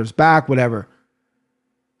knees, hurt his back, whatever.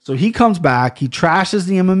 So he comes back. He trashes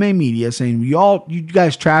the MMA media saying, you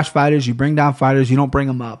guys trash fighters. You bring down fighters. You don't bring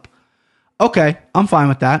them up. Okay, I'm fine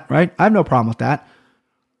with that, right? I have no problem with that.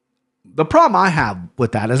 The problem I have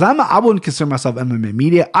with that is I wouldn't consider myself MMA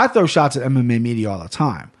media. I throw shots at MMA media all the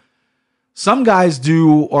time. Some guys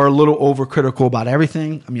are a little overcritical about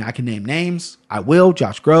everything. I mean, I can name names. I will.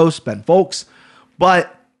 Josh Gross, Ben Folks.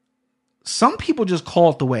 But some people just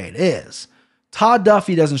call it the way it is. Todd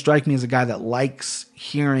Duffy doesn't strike me as a guy that likes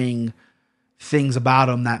hearing things about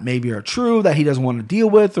him that maybe are true, that he doesn't want to deal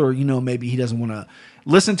with, or, you know, maybe he doesn't want to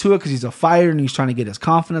listen to it because he's a fighter and he's trying to get his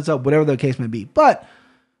confidence up, whatever the case may be. But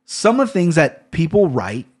some of the things that people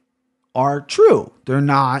write are true. They're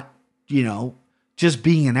not, you know, just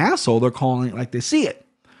being an asshole. They're calling it like they see it.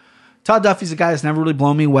 Todd Duffy's a guy that's never really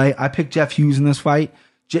blown me away. I picked Jeff Hughes in this fight.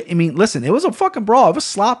 I mean, listen, it was a fucking brawl. It was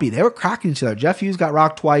sloppy. They were cracking each other. Jeff Hughes got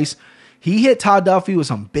rocked twice. He hit Todd Duffy with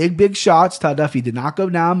some big shots. Todd Duffy did not go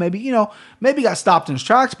down. Maybe got stopped in his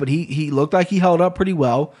tracks, but he looked like he held up pretty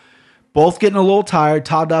well. Both getting a little tired.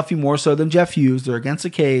 Todd Duffy more so than Jeff Hughes. They're against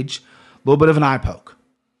the cage. A little bit of an eye poke.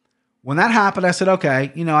 When that happened, I said,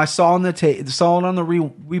 okay, you know, I saw it on the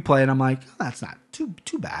replay, and I'm like, oh, that's not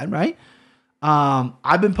too bad, right?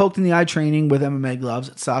 I've been poked in the eye training with MMA gloves.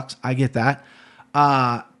 It sucks. I get that.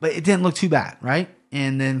 But it didn't look too bad, right?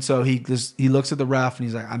 And then so he looks at the ref and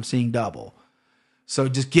he's like, I'm seeing double. So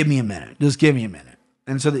just give me a minute. Just give me a minute.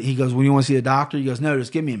 And so he goes, well, you want to see a doctor? He goes, no,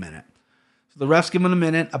 just give me a minute. So the ref's giving him a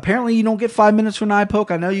minute. Apparently you don't get 5 minutes for an eye poke.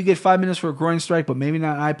 I know you get 5 minutes for a groin strike, but maybe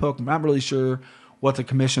not an eye poke. I'm not really sure what the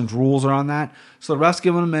commission's rules are on that. So the ref's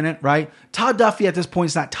giving him a minute, right? Todd Duffy at this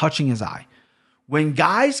point is not touching his eye. When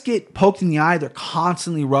guys get poked in the eye, they're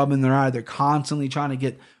constantly rubbing their eye. They're constantly trying to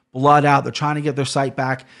get blood out. They're trying to get their sight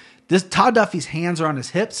back. This Todd Duffy's hands are on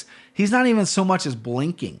his hips. He's not even so much as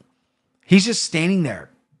blinking. He's just standing there,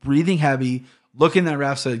 breathing heavy, looking at the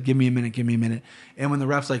ref, said, give me a minute, give me a minute. And when the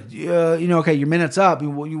ref's like, okay, your minute's up.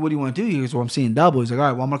 What do you want to do? He goes, well, I'm seeing double. He's like, all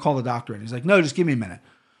right, well, I'm going to call the doctor in. He's like, no, just give me a minute.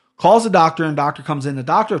 Calls the doctor, and doctor comes in. The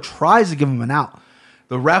doctor tries to give him an out.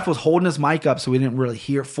 The ref was holding his mic up, so we didn't really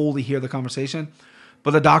fully hear the conversation.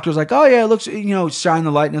 But the doctor's like, oh, yeah, it looks, shine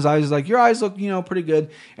the light in his eyes. He's like, your eyes look, pretty good.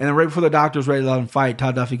 And then right before the doctor's ready to let him fight,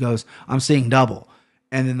 Todd Duffy goes, I'm seeing double.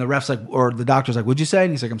 And then the ref's like, or the doctor's like, what'd you say?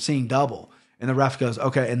 And he's like, I'm seeing double. And the ref goes,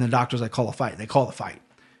 okay. And the doctor's like, call a fight. They call the fight.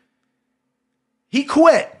 He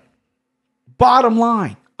quit. Bottom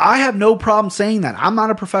line. I have no problem saying that. I'm not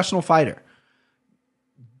a professional fighter.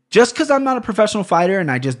 Just because I'm not a professional fighter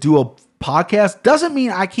and I just do a podcast doesn't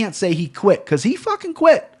mean I can't say he quit, because he fucking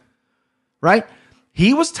quit. Right?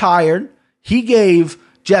 He was tired. He gave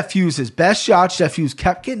Jeff Hughes his best shots. Jeff Hughes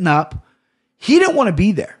kept getting up. He didn't want to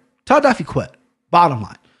be there. Todd Duffy quit. Bottom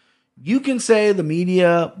line. You can say the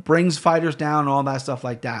media brings fighters down and all that stuff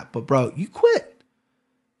like that, but bro, you quit.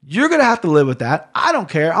 You're going to have to live with that. I don't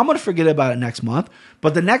care. I'm going to forget about it next month.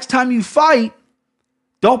 But the next time you fight,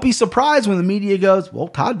 don't be surprised when the media goes, well,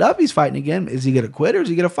 Todd Duffy's fighting again. Is he going to quit or is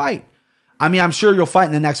he going to fight? I mean, I'm sure you'll fight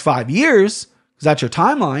in the next 5 years because that's your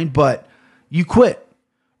timeline, but you quit,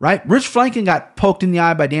 right? Rich Franklin got poked in the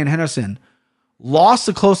eye by Dan Henderson, lost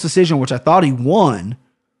a close decision, which I thought he won,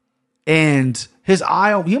 and his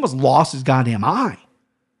eye, he almost lost his goddamn eye.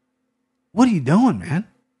 What are you doing, man?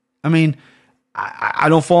 I mean, I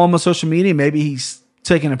don't follow him on social media. Maybe he's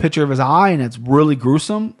taking a picture of his eye and it's really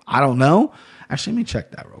gruesome. I don't know. Actually, let me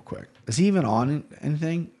check that real quick. Is he even on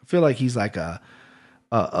anything? I feel like he's like a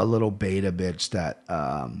little beta bitch that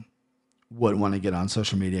wouldn't want to get on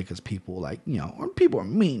social media because people people are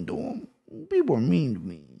mean to him. People are mean to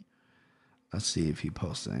me. Let's see if he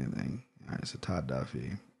posts anything. All right, so Todd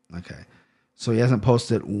Duffy. Okay. So he hasn't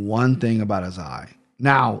posted one thing about his eye.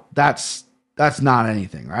 Now, that's not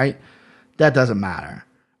anything, right? That doesn't matter.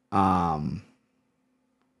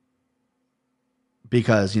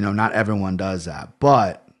 Because, not everyone does that.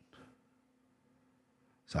 But,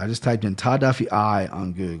 so I just typed in Todd Duffy eye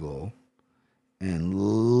on Google, and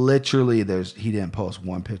literally he didn't post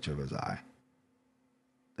one picture of his eye.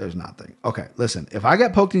 There's nothing. Okay, listen, if I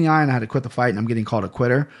get poked in the eye and I had to quit the fight and I'm getting called a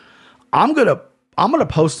quitter, I'm gonna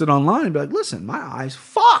post it online and be like, listen, my eye's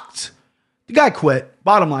fucked. The guy quit.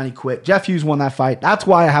 Bottom line, he quit. Jeff Hughes won that fight. That's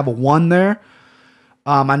why I have a 1 there.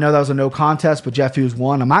 I know that was a no contest, but Jeff Hughes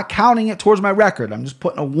won. I'm not counting it towards my record. I'm just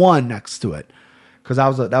putting a 1 next to it because that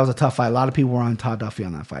was a tough fight. A lot of people were on Todd Duffy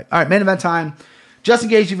on that fight. All right, main event time. Justin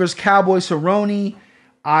Gaethje versus Cowboy Cerrone.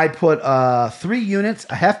 I put 3 units,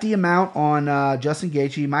 a hefty amount on Justin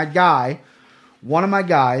Gaethje, my guy, one of my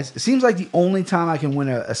guys. It seems like the only time I can win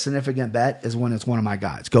a significant bet is when it's one of my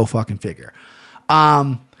guys. Go fucking figure.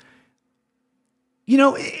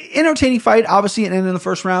 Entertaining fight. Obviously, it ended in the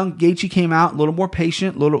first round. Gaethje came out a little more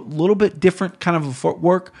patient, little bit different kind of a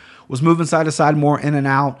footwork. Was moving side to side, more in and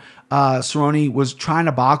out. Cerrone was trying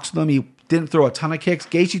to box with him. He didn't throw a ton of kicks.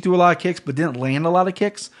 Gaethje threw a lot of kicks, but didn't land a lot of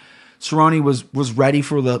kicks. Cerrone was ready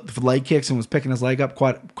for the leg kicks and was picking his leg up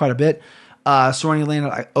quite a bit. Cerrone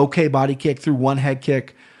landed an okay body kick, threw one head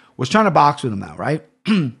kick. Was trying to box with him now, right?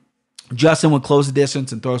 Justin would close the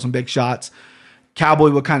distance and throw some big shots. Cowboy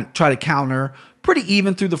would kind of try to counter. Pretty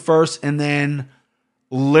even through the first, and then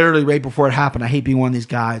literally right before it happened, I hate being one of these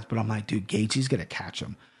guys, but I'm like, dude, Gaethje's going to catch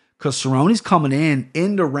him. Because Cerrone's coming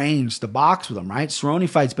into range to box with him, right? Cerrone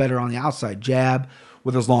fights better on the outside jab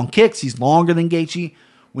with his long kicks. He's longer than Gaethje.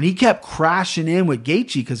 When he kept crashing in with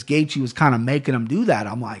Gaethje, because Gaethje was kind of making him do that,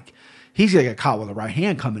 I'm like, he's going to get caught with a right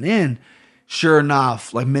hand coming in. Sure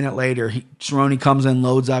enough, like a minute later, Cerrone comes in,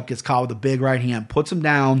 loads up, gets caught with a big right hand, puts him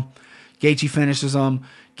down. Gaethje finishes him.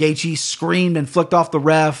 Gaethje screamed and flicked off the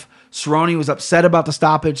ref. Cerrone was upset about the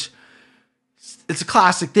stoppage. It's a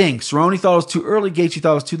classic thing. Cerrone thought it was too early. Gaethje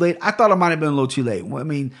thought it was too late. I thought it might have been a little too late. I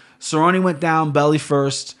mean, Cerrone went down belly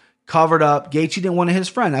first, covered up. Gaethje didn't want to hit his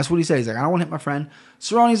friend. That's what he said. He's like, I don't want to hit my friend.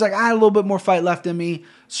 Cerrone's like, I had a little bit more fight left in me.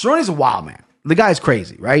 Cerrone's a wild man. The guy's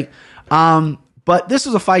crazy, right? But this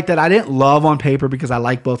was a fight that I didn't love on paper because I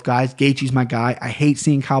like both guys. Gaethje's my guy. I hate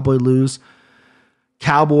seeing Cowboy lose.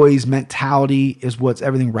 Cowboy's mentality is what's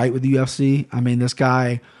everything right with the UFC. I mean, this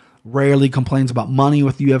guy rarely complains about money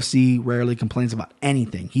with the UFC, rarely complains about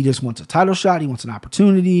anything. He just wants a title shot. He wants an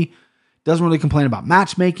opportunity. Doesn't really complain about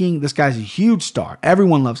matchmaking. This guy's a huge star.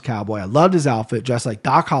 Everyone loves Cowboy. I loved his outfit, dressed like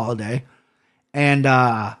Doc Holliday. And,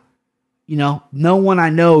 no one I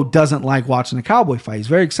know doesn't like watching a Cowboy fight. He's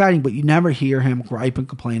very exciting, but you never hear him gripe and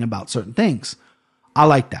complain about certain things. I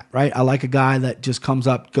like that, right? I like a guy that just comes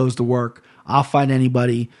up, goes to work. I'll fight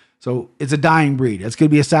anybody. So it's a dying breed. It's going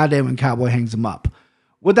to be a sad day when Cowboy hangs him up.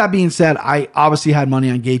 With that being said, I obviously had money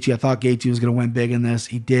on Gaethje. I thought Gaethje was going to win big in this.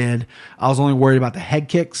 He did. I was only worried about the head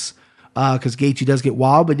kicks because Gaethje does get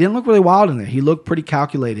wild, but he didn't look really wild in there. He looked pretty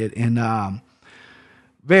calculated and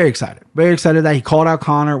very excited. Very excited that he called out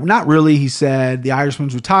Conor. Not really. He said the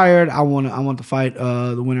Irishman's retired. I want to fight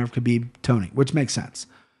the winner of Khabib Tony, which makes sense.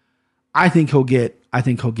 I think he'll get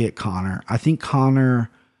Conor. I think Conor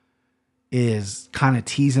is kind of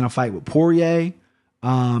teasing a fight with Poirier.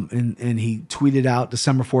 And he tweeted out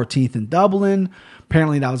December 14th in Dublin.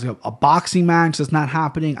 Apparently that was a boxing match that's not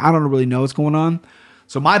happening. I don't really know what's going on.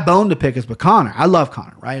 So my bone to pick is with Conor. I love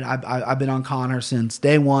Conor, right? I've been on Conor since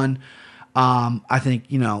day one. I think,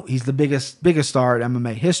 he's the biggest star at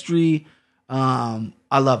MMA history.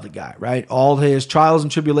 I love the guy, right? All his trials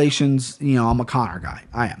and tribulations, I'm a Conor guy.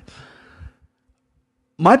 I am.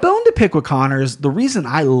 my bone to pick with Conor is the reason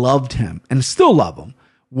I loved him and still love him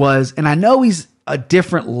was, and I know he's a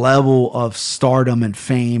different level of stardom and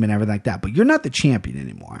fame and everything like that, but you're not the champion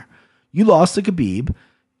anymore. You lost to Khabib.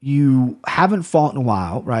 You haven't fought in a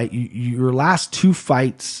while, right? Your last two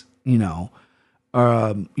fights, you have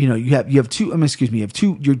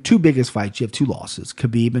your two biggest fights. You have two losses,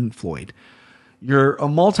 Khabib and Floyd. You're a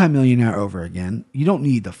multimillionaire over again. You don't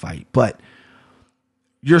need the fight, but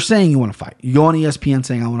you're saying you want to fight. You go on ESPN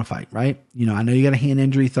saying I want to fight, right? I know you got a hand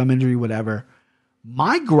injury, thumb injury, whatever.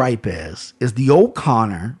 My gripe is the old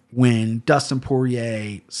Conor, when Dustin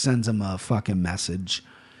Poirier sends him a fucking message,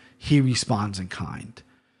 he responds in kind.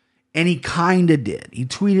 And he kind of did. He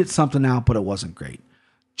tweeted something out, but it wasn't great.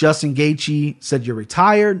 Justin Gaethje said you're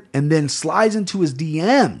retired and then slides into his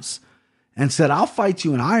DMs and said, I'll fight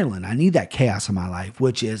you in Ireland. I need that chaos in my life,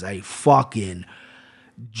 which is a fucking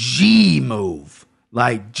G move.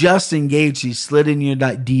 Like Justin Gaethje slid in your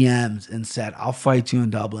DMs and said, I'll fight you in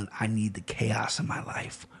Dublin. I need the chaos in my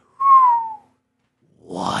life.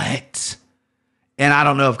 What? And I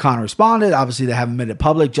don't know if Conor responded. Obviously, they haven't made it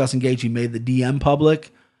public. Justin Gaethje made the DM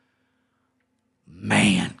public.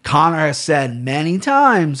 Man, Conor has said many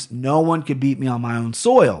times, no one could beat me on my own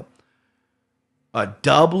soil. A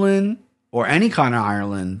Dublin or any kind of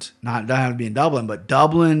Ireland, not have to be in Dublin, but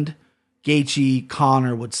Dublin, Gaethje,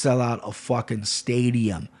 Conor would sell out a fucking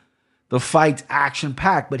stadium. The fight's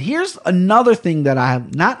action-packed. But here's another thing that I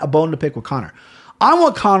have, not a bone to pick with Conor. I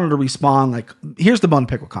want Conor to respond like, here's the bone to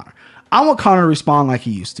pick with Conor. I want Conor to respond like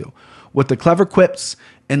he used to, with the clever quips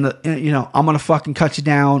and I'm going to fucking cut you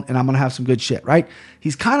down and I'm going to have some good shit, right?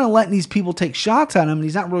 He's kind of letting these people take shots at him and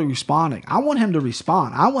he's not really responding. I want him to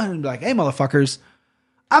respond. I want him to be like, hey, motherfuckers,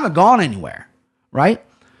 I haven't gone anywhere, right?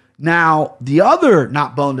 Now, the other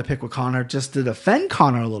not bone to pick with Conor, just to defend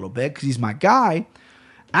Conor a little bit, because he's my guy.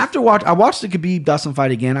 I watched the Khabib Dustin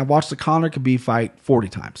fight again. I watched the Conor Khabib fight 40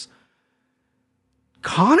 times.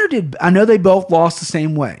 I know they both lost the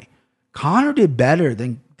same way. Conor did better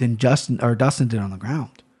than Dustin did on the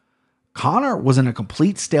ground. Conor was in a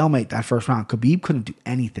complete stalemate that first round. Khabib couldn't do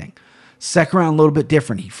anything. Second round, a little bit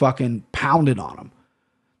different. He fucking pounded on him.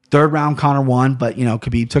 Third round, Conor won, but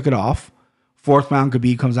Khabib took it off. Fourth round,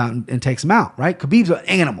 Khabib comes out and takes him out, right? Khabib's an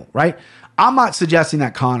animal, right? I'm not suggesting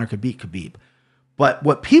that Conor could beat Khabib. But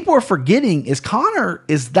what people are forgetting is Conor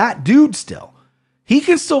is that dude still. He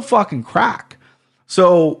can still fucking crack.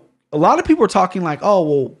 So a lot of people are talking like, oh,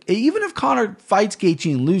 well, even if Conor fights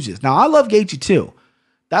Gaethje and loses. Now, I love Gaethje too.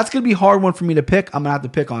 That's going to be a hard one for me to pick. I'm going to have to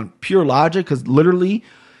pick on pure logic because literally,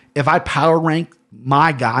 if I power rank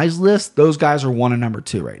my guys list, those guys are 1 and number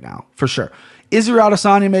 2 right now, for sure. Israel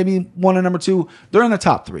Adesanya maybe 1 and number 2. They're in the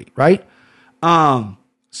top 3, right?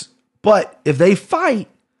 But if they fight,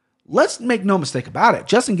 let's make no mistake about it.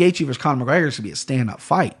 Justin Gaethje versus Conor McGregor is going to be a stand-up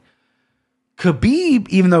fight. Khabib,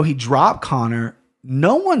 even though he dropped Conor,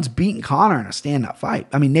 no one's beaten Conor in a stand-up fight.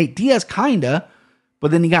 I mean, Nate Diaz kinda,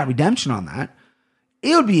 but then he got redemption on that.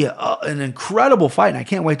 It would be an incredible fight, and I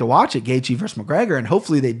can't wait to watch it, Gaethje versus McGregor, and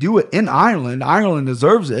hopefully they do it in Ireland. Ireland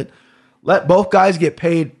deserves it. Let both guys get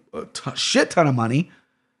paid a shit ton of money,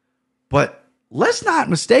 but let's not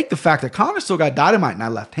mistake the fact that Conor still got dynamite in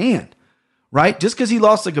that left hand, right? Just because he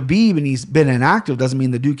lost to Khabib and he's been inactive doesn't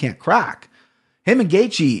mean the dude can't crack. Him and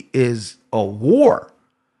Gaethje is a war.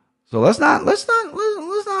 So let's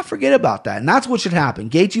not forget about that. And that's what should happen.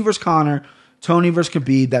 Gaethje versus Conor, Tony versus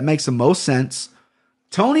Khabib. That makes the most sense.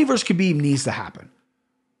 Tony versus Khabib needs to happen.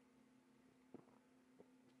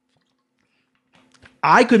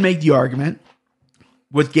 I could make the argument,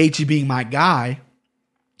 with Gaethje being my guy,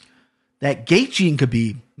 that Gaethje and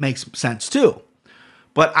Khabib makes sense too.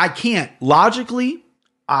 But I can't. Logically,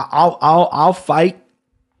 I'll fight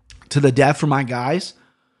to the death for my guys,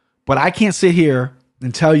 but I can't sit here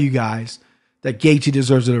and tell you guys that Gaethje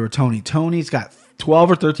deserves it over Tony. Tony's got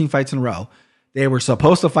 12 or 13 fights in a row. They were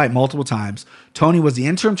supposed to fight multiple times. Tony was the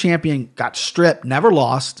interim champion, got stripped, never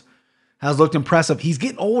lost, has looked impressive. He's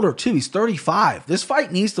getting older too. He's 35. This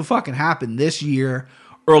fight needs to fucking happen this year,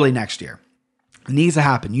 early next year. It needs to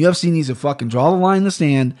happen. UFC needs to fucking draw the line in the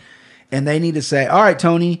sand, and they need to say, all right,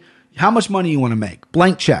 Tony, how much money you want to make?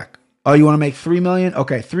 Blank check. Oh, you want to make $3 million?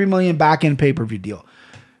 Okay, $3 million back-end pay-per-view deal.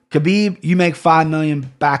 Khabib, you make $5 million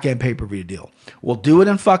back-end pay-per-view deal. We'll do it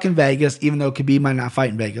in fucking Vegas, even though Khabib might not fight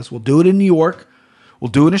in Vegas. We'll do it in New York.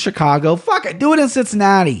 We'll do it in Chicago. Fuck it, do it in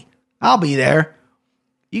Cincinnati. I'll be there.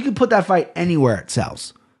 You can put that fight anywhere it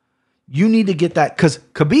sells. You need to get that, because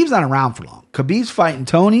Khabib's not around for long. Khabib's fighting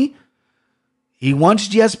Tony. He wants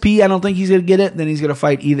GSP. I don't think he's going to get it. Then he's going to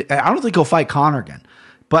fight either. I don't think he'll fight Conor again.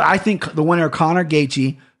 But I think the winner of Conor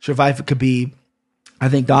Gaethje should fight for Khabib. I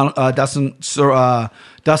think Dustin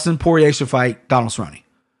Poirier should fight Donald Cerrone.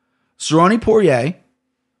 Cerrone Poirier,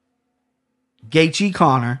 Gaethje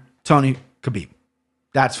Conor, Tony Khabib.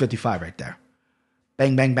 That's 55 right there.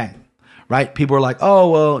 Bang, bang, bang. Right? People are like, oh,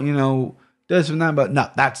 well, you know, this and that, but no,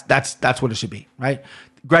 that's what it should be, right?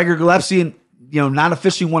 Gregor Gillespie, you know, not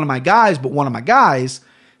officially one of my guys, but one of my guys,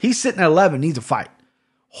 he's sitting at 11, needs a fight.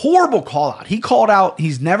 Horrible call out. He called out,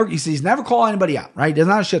 he's never called anybody out, right? He's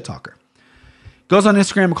not a shit talker. Goes on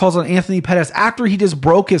Instagram and calls on Anthony Pettis after he just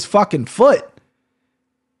broke his fucking foot.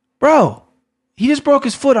 Bro, he just broke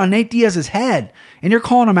his foot on Nate Diaz's head, and you're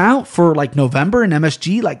calling him out for like November in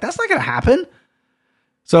MSG? Like, that's not going to happen.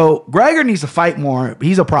 So Gregor needs to fight more.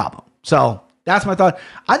 He's a problem. So that's my thought.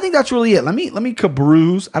 I think that's really it. Let me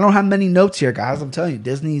caboose. I don't have many notes here, guys. I'm telling you,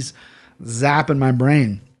 Disney's zapping my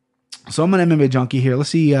brain. So I'm an MMA junkie here. Let's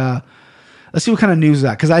see what kind of news is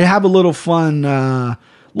that, because I have a little fun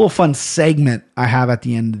segment I have at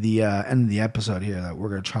the end of the episode here that we're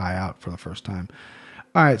gonna try out for the first time.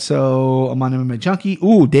 All right, so I'm on MMA junkie.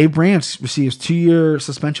 Ooh, Dave Branch receives 2-year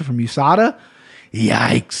suspension from USADA.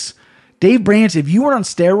 Yikes. Dave Branch, if you were on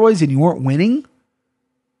steroids and you weren't winning,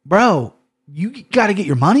 bro, you got to get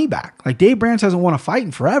your money back. Like, Dave Branch hasn't won a fight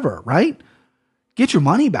in forever, right? Get your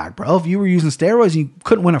money back, bro. If you were using steroids and you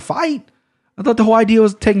couldn't win a fight, I thought the whole idea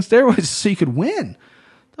was taking steroids so you could win.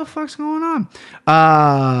 What the fuck's going on?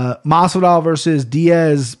 Masvidal versus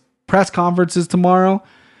Diaz press conferences tomorrow.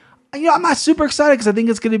 You know, I'm not super excited because I think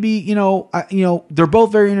it's going to be, they're both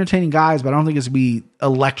very entertaining guys, but I don't think it's going to be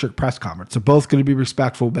electric press conference. They're both going to be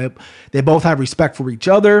respectful, but they both have respect for each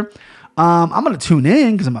other. I'm going to tune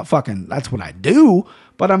in because that's what I do,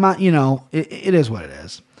 but I'm not, it is what it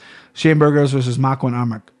is. Shane Burgos versus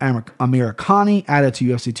Makwan Amirkhani added to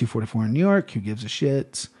UFC 244 in New York. Who gives a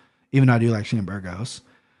shit? Even though I do like Shane Burgos.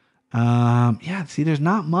 See, there's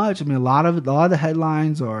not much. I mean, a lot of the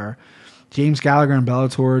headlines are James Gallagher and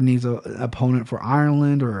Bellator needs an opponent for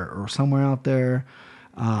Ireland or somewhere out there.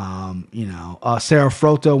 Sarah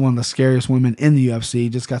Froto, one of the scariest women in the UFC,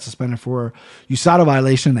 just got suspended for USADA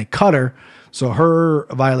violation. They cut her. So her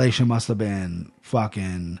violation must have been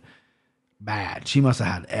fucking bad. She must have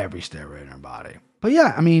had every steroid in her body. But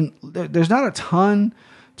yeah, I mean, there's not a ton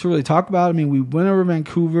to really talk about. I mean, we went over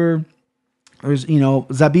Vancouver. There's,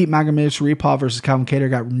 Zabit Magomedsharipov versus Calvin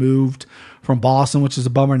Kattar got removed from Boston, which is a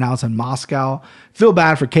bummer. Now it's in Moscow. Feel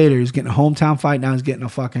bad for Kattar. He's getting a hometown fight. Now he's getting a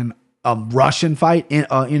fucking Russian fight.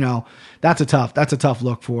 That's a tough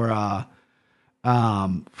look for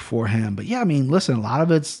him. But yeah, I mean, listen, a lot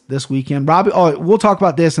of it's this weekend. Robbie, we'll talk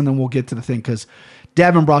about this and then we'll get to the thing because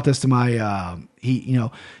Devin brought this to my,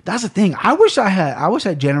 that's the thing. I wish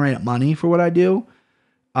I generated money for what I do.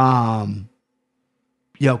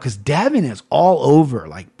 Because Devin is all over.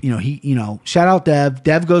 Like, shout out Dev.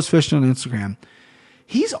 Dev Goes Fishing on Instagram.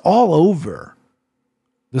 He's all over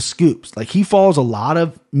the scoops. Like, he follows a lot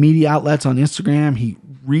of media outlets on Instagram. He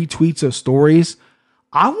retweets those stories.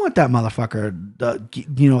 I want that motherfucker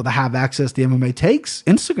to have access to MMA Takes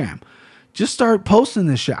Instagram. Just start posting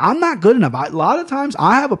this shit. I'm not good enough. A lot of times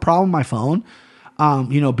I have a problem with my phone.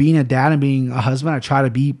 Being a dad and being a husband, I try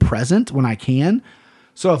to be present when I can.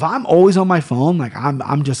 So if I'm always on my phone, like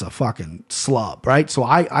I'm just a fucking slub, right? So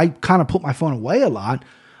I kind of put my phone away a lot.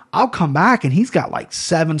 I'll come back and he's got like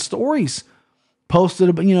 7 stories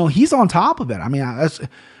posted, but he's on top of it. I mean,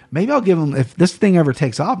 maybe I'll give him, if this thing ever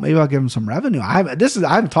takes off, maybe I'll give him some revenue. I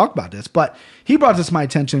haven't talked about this, but he brought this to my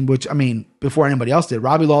attention, which, I mean, before anybody else did.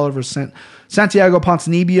 Robbie Lawler versus Santiago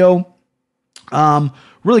Ponzinibbio.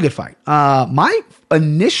 Really good fight. My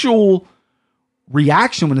initial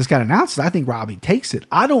reaction when this got announced is I think Robbie takes it.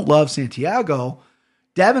 I don't love Santiago.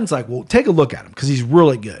 Devin's like, well, take a look at him because he's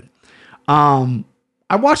really good.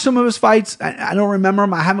 I watched some of his fights. I don't remember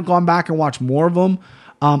them. I haven't gone back and watched more of them.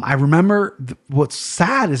 I remember what's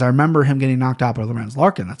sad is I remember him getting knocked out by Lorenz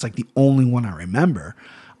Larkin. That's like the only one I remember.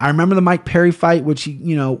 I remember the Mike Perry fight, which he,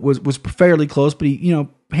 was fairly close, but he,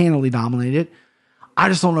 handily dominated. I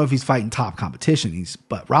just don't know if he's fighting top competition.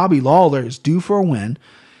 But Robbie Lawler is due for a win.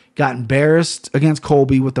 Got embarrassed against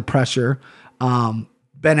Colby with the pressure. Ben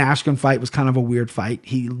Askren fight was kind of a weird fight.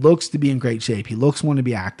 He looks to be in great shape. He looks one to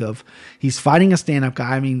be active. He's fighting a stand-up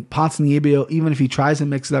guy. I mean, Ponzinibbio, even if he tries to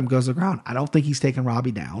mix it up, goes to the ground. I don't think he's taking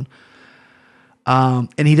Robbie down.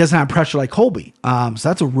 And he doesn't have pressure like Colby. So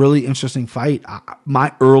that's a really interesting fight.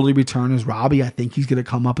 My early return is Robbie. I think he's going to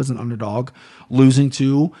come up as an underdog, losing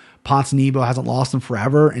to Ponzinibbio. Hasn't lost him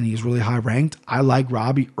forever, and he's really high ranked. I like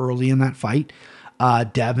Robbie early in that fight.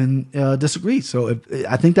 Devin disagrees. So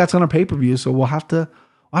I think that's on a pay-per-view. So we'll have to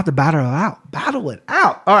battle it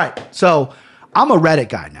out. All right. So I'm a Reddit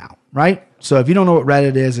guy now, right? So if you don't know what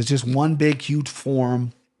Reddit is, it's just one big, huge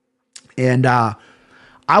forum. And I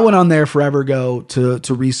went on there forever ago to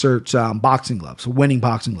research boxing gloves, winning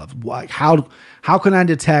boxing gloves. Like how can I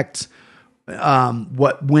detect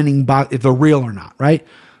what winning if they're real or not, right?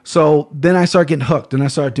 So then I started getting hooked and I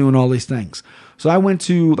started doing all these things. So I went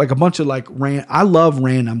to like a bunch of like I love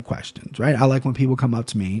random questions, right? I like when people come up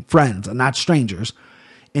to me, friends and not strangers,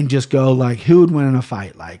 and just go like, who would win in a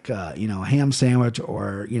fight? Like, a ham sandwich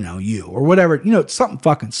or, you or whatever, something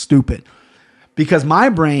fucking stupid, because my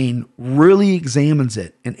brain really examines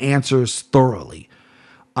it and answers thoroughly.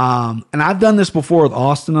 And I've done this before with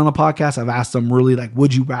Austin on the podcast. I've asked them really like,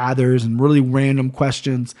 would you rathers and really random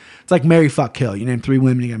questions. It's like marry, fuck, kill. You name 3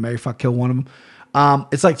 women, you got marry, fuck, kill one of them.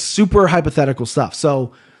 It's like super hypothetical stuff.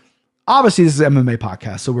 So obviously this is an MMA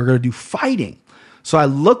podcast, so we're going to do fighting. So I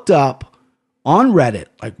looked up on Reddit,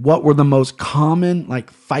 like what were the most common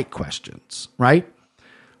like fight questions, right?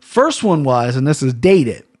 First one was, and this is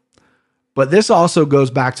dated, but this also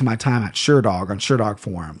goes back to my time at SureDog on SureDog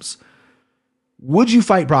forums. Would you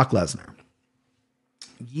fight Brock Lesnar?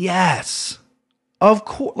 Yes, of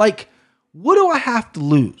course. Like, what do I have to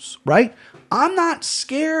lose, right? I'm not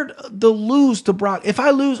scared to lose to Brock. If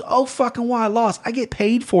I lose, oh fucking well, I lost. I get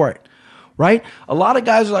paid for it, right? A lot of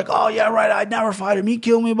guys are like, oh yeah, right, I'd never fight him. He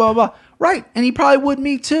killed me, blah, blah, blah. Right, and he probably would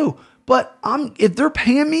me too. But if they're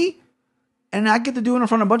paying me and I get to do it in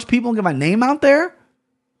front of a bunch of people and get my name out there,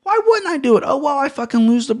 why wouldn't I do it? Oh, well, I fucking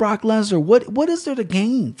lose to Brock Lesnar. What is there to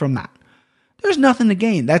gain from that? There's nothing to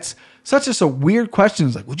gain. That's such just a weird question.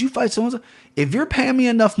 It's like, would you fight someone? If you're paying me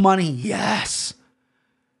enough money, yes.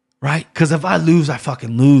 Right? Because if I lose, I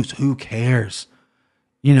fucking lose. Who cares?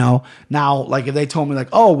 Now, like if they told me like,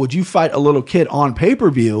 oh, would you fight a little kid on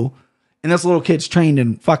pay-per-view? And this little kid's trained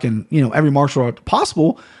in fucking, every martial art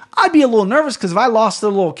possible, I'd be a little nervous because if I lost to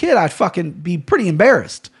the little kid, I'd fucking be pretty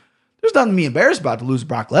embarrassed. There's nothing to be embarrassed about to lose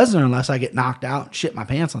Brock Lesnar unless I get knocked out and shit my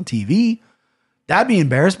pants on TV. That'd be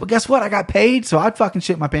embarrassed. But guess what? I got paid, so I'd fucking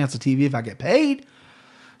shit my pants on TV if I get paid.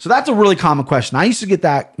 So that's a really common question. I used to get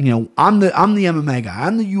that, I'm the MMA guy.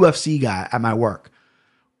 I'm the UFC guy at my work.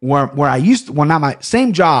 Where I used to, well, not my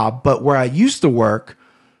same job, but where I used to work,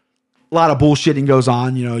 a lot of bullshitting goes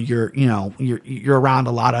on. You're around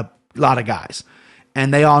a lot of guys,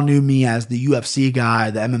 and they all knew me as the UFC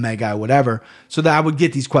guy, the MMA guy, whatever. So that I would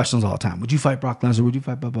get these questions all the time. Would you fight Brock Lesnar? Would you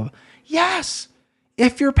fight blah, blah, blah? Yes,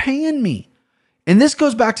 if you're paying me. And this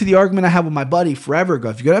goes back to the argument I had with my buddy forever ago.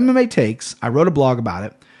 If you go to MMA Takes, I wrote a blog about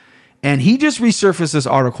it, and he just resurfaced this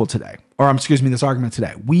article today, this argument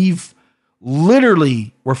today. We're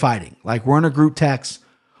fighting. Like we're in a group text.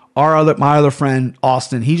 My other friend,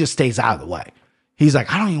 Austin, he just stays out of the way. He's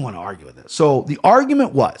like, I don't even want to argue with this. So the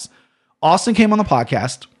argument was, Austin came on the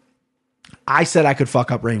podcast. I said I could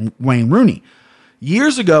fuck up Wayne Rooney.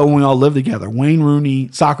 Years ago when we all lived together, Wayne Rooney,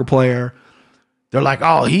 soccer player, they're like,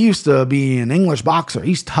 oh, he used to be an English boxer.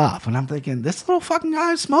 He's tough. And I'm thinking, this little fucking guy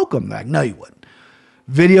would smoke him. They're like, no, you wouldn't.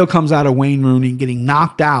 Video comes out of Wayne Rooney getting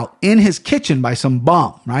knocked out in his kitchen by some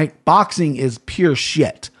bum, right? Boxing is pure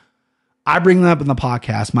shit. I bring that up in the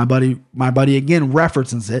podcast. My buddy again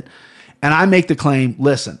references it. And I make the claim,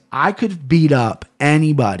 listen, I could beat up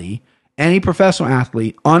anybody, any professional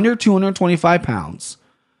athlete under 225 pounds.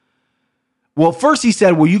 Well, first he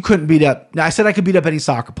said, well, you couldn't beat up. I said I could beat up any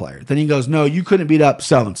soccer player. Then he goes, no, you couldn't beat up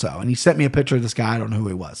so-and-so. And he sent me a picture of this guy. I don't know who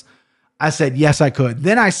he was. I said, yes, I could.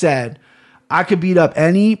 Then I said, I could beat up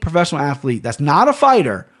any professional athlete that's not a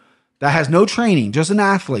fighter, that has no training, just an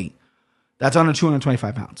athlete that's under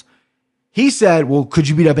 225 pounds. He said, well, could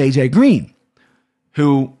you beat up AJ Green,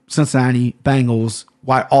 who Cincinnati Bengals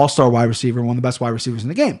all-star wide receiver, one of the best wide receivers in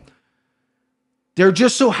the game. There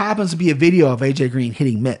just so happens to be a video of AJ Green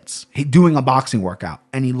hitting mitts, doing a boxing workout,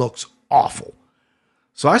 and he looks awful.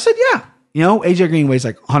 So I said, yeah, AJ Green weighs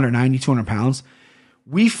like 190, 200 pounds.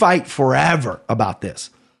 We fight forever about this.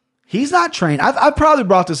 He's not trained. I've probably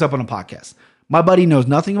brought this up on a podcast. My buddy knows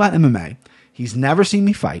nothing about MMA. He's never seen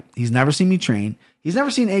me fight. He's never seen me train. He's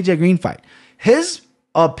never seen AJ Green fight. His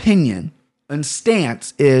opinion and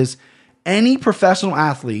stance is any professional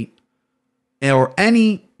athlete or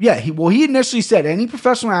any, he initially said any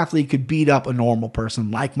professional athlete could beat up a normal person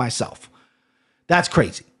like myself. That's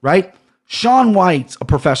crazy, right? Shaun White's a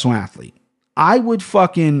professional athlete. I would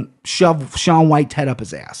fucking shove Shaun White's head up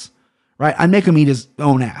his ass, right? I'd make him eat his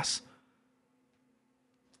own ass.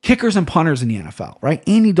 Kickers and punters in the NFL, right?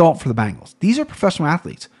 Andy Dalton for the Bengals. These are professional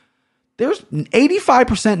athletes. There's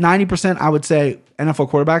 85%, 90%, I would say, NFL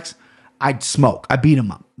quarterbacks, I'd smoke. I beat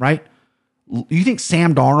them up, right? You think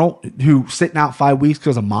Sam Darnold, who's sitting out 5 weeks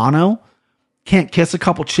because of mono, can't kiss a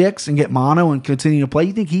couple chicks and get mono and continue to play?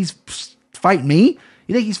 You think he's fighting me?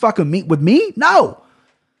 You think he's fucking with me? No.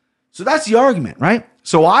 So that's the argument, right?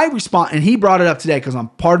 So I respond, and he brought it up today because I'm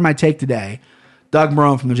part of my take today. Doug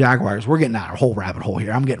Marrone from the Jaguars. We're getting out of a whole rabbit hole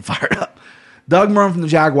here. I'm getting fired up. Doug Marrone from the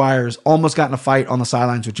Jaguars almost got in a fight on the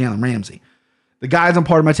sidelines with Jalen Ramsey. The guys on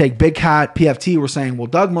part of my take, Big Cat, PFT, were saying, well,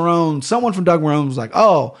 Doug Marrone, someone from Doug Marrone was like,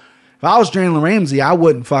 oh, if I was Jalen Ramsey, I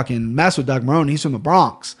wouldn't fucking mess with Doug Marrone. He's from the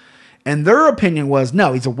Bronx. And their opinion was,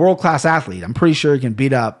 no, he's a world-class athlete. I'm pretty sure he can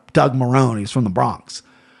beat up Doug Marrone. He's from the Bronx.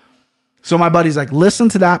 So my buddy's like, listen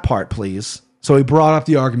to that part, please. So he brought up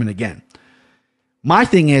the argument again. My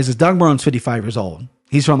thing is Doug Marrone's 55 years old.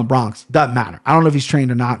 He's from the Bronx. Doesn't matter. I don't know if he's trained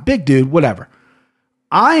or not. Big dude, whatever.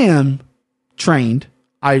 I am trained.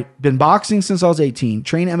 I've been boxing since I was 18.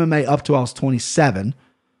 Trained MMA up to I was 27.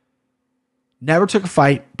 Never took a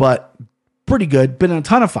fight, but pretty good. Been in a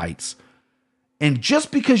ton of fights. And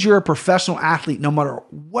just because you're a professional athlete, no matter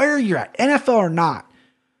where you're at, NFL or not,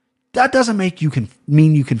 that doesn't make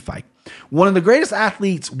mean you can fight. One of the greatest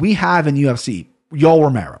athletes we have in UFC, Yoel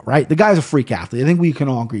Romero, right? The guy's a freak athlete. I think we can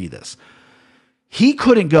all agree this. He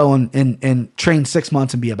couldn't go and train 6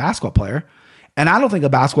 months and be a basketball player. And I don't think a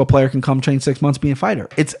basketball player can come train 6 months being a fighter.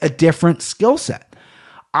 It's a different skill set.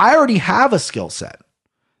 I already have a skill set.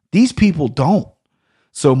 These people don't.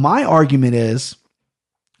 So my argument is,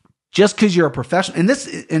 just because you're a professional,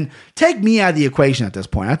 and take me out of the equation at this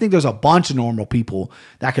point. I think there's a bunch of normal people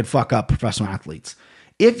that could fuck up professional athletes.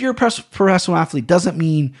 If you're a professional athlete, doesn't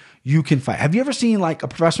mean you can fight. Have you ever seen like a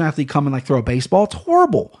professional athlete come and like throw a baseball? It's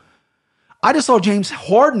horrible. I just saw James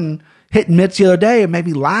Harden hitting mitts the other day and made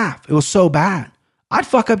me laugh. It was so bad. I'd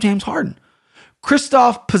fuck up James Harden.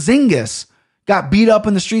 Kristaps Porzingis got beat up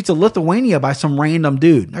in the streets of Lithuania by some random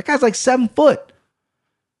dude. That guy's like 7 foot.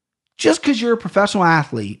 Just because you're a professional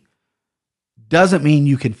athlete doesn't mean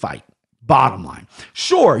you can fight. Bottom line.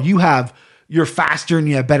 Sure, you're faster and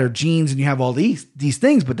you have better genes and you have all these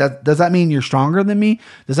things, but does that mean you're stronger than me?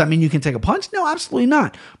 Does that mean you can take a punch? No, absolutely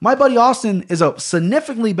not. My buddy Austin is a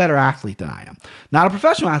significantly better athlete than I am. Not a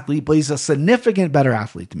professional athlete, but he's a significant better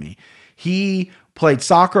athlete than me. He played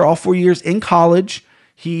soccer all 4 years in college.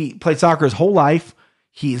 He played soccer his whole life.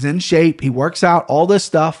 He's in shape. He works out, all this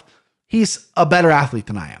stuff. He's a better athlete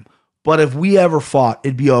than I am. But if we ever fought,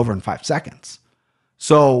 it'd be over in 5 seconds.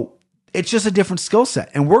 So it's just a different skill set.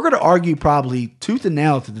 And we're going to argue probably tooth and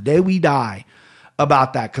nail to the day we die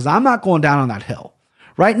about that, because I'm not going down on that hill.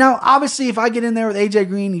 Right now, obviously, if I get in there with AJ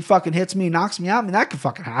Green, he fucking hits me, knocks me out, I mean, that could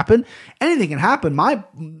fucking happen. Anything can happen.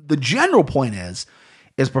 The general point is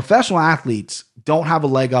professional athletes don't have a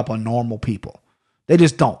leg up on normal people. They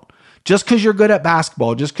just don't. Just because you're good at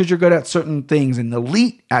basketball, just because you're good at certain things and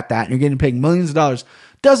elite at that, and you're getting paid millions of dollars,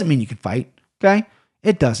 doesn't mean you can fight, okay?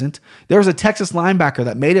 It doesn't. There was a Texas linebacker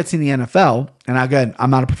that made it to the NFL, and again, I'm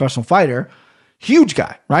not a professional fighter. Huge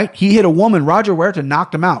guy, right? He hit a woman. Roger Huerta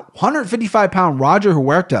knocked him out. 155-pound Roger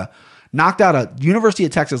Huerta knocked out a University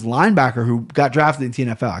of Texas linebacker who got drafted into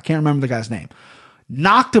the NFL. I can't remember the guy's name.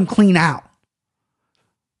 Knocked him clean out,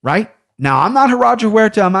 right? Now, I'm not a Roger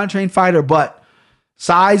Huerta. I'm not a trained fighter, but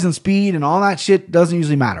size and speed and all that shit doesn't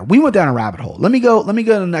usually matter. We went down a rabbit hole. Let me go to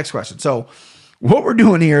the next question. So what we're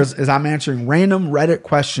doing here is I'm answering random Reddit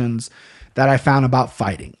questions that I found about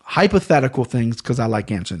fighting. Hypothetical things, because I like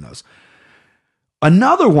answering those.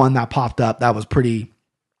 Another one that popped up that was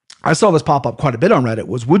I saw this pop up quite a bit on Reddit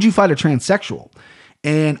was, would you fight a transsexual?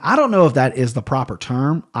 And I don't know if that is the proper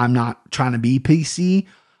term. I'm not trying to be PC.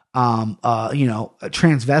 A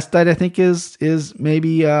transvestite, I think is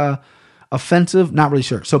maybe offensive. Not really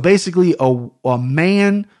sure. So basically a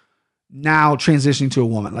man now transitioning to a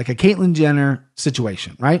woman, like a Caitlyn Jenner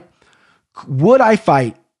situation, right? Would I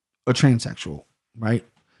fight a transsexual, right?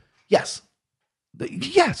 Yes.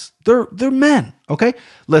 Yes, they're men, okay?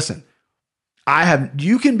 Listen,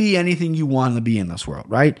 you can be anything you want to be in this world,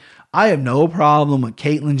 right? I have no problem with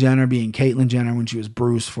Caitlyn Jenner being Caitlyn Jenner when she was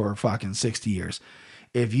Bruce for fucking 60 years.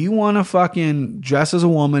 If you want to fucking dress as a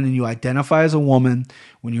woman and you identify as a woman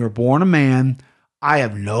when you were born a man, I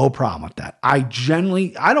have no problem with that. I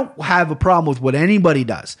don't have a problem with what anybody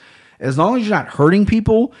does. As long as you're not hurting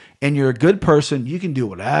people and you're a good person, you can do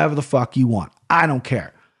whatever the fuck you want. I don't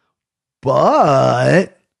care.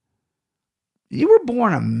 But you were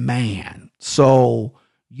born a man. So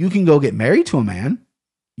you can go get married to a man.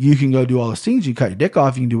 You can go do all those things. You cut your dick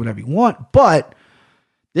off. You can do whatever you want. But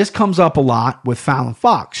this comes up a lot with Fallon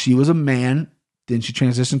Fox. She was a man. Then she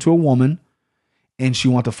transitioned to a woman. And she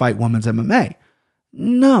wanted to fight women's MMA.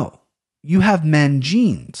 No. You have men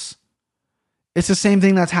genes. It's the same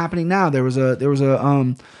thing that's happening now. There was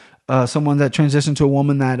someone that transitioned to a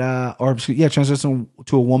woman that transitioned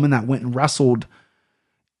to a woman that went and wrestled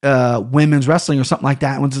women's wrestling or something like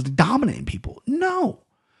that and was just dominating people. No,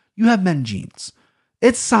 you have men genes.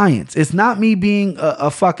 It's science. It's not me being a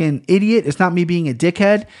fucking idiot. It's not me being a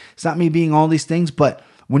dickhead. It's not me being all these things. But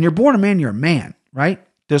when you're born a man, you're a man, right?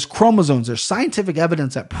 There's chromosomes. There's scientific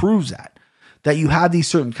evidence that proves that you have these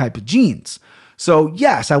certain type of genes. So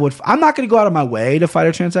yes, I'm not going to go out of my way to fight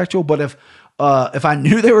a transsexual, but if I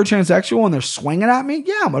knew they were transsexual and they're swinging at me,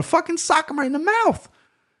 yeah, I'm going to fucking sock them right in the mouth.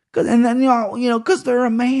 And then, because they're a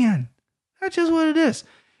man. That's just what it is.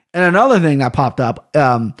 And another thing that popped up,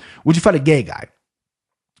 would you fight a gay guy?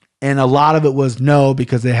 And a lot of it was no,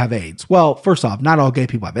 because they have AIDS. Well, first off, not all gay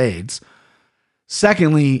people have AIDS.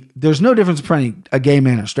 Secondly, there's no difference between a gay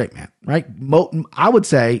man and a straight man, right? I would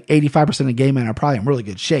say 85% of gay men are probably in really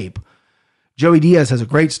good shape. Joey Diaz has a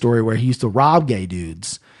great story where he used to rob gay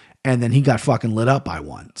dudes and then he got fucking lit up by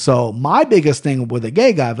one. So my biggest thing with a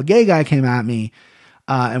gay guy, if a gay guy came at me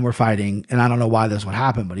and we're fighting, and I don't know why this would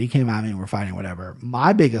happen, but he came at me and we're fighting, whatever.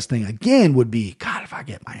 My biggest thing again would be, God, if I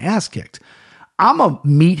get my ass kicked. I'm a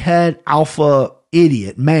meathead alpha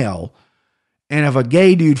idiot male. And if a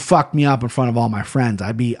gay dude fucked me up in front of all my friends,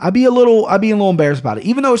 I'd be a little embarrassed about it.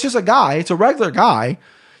 Even though it's just a guy, it's a regular guy.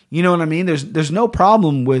 You know what I mean? There's no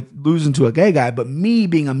problem with losing to a gay guy, but me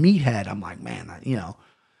being a meathead, I'm like, man,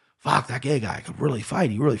 fuck, that gay guy could really fight.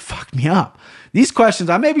 He really fucked me up. These questions,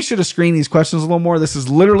 I maybe should have screened these questions a little more. This is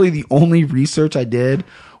literally the only research I did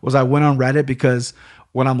was I went on Reddit because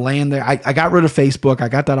when I'm laying there, I got rid of Facebook. I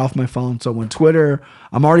got that off my phone. So when Twitter,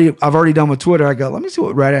 I've already done with Twitter. I go, let me see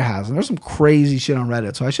what Reddit has. And there's some crazy shit on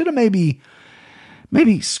Reddit. So I should have maybe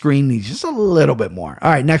screen these just a little bit more.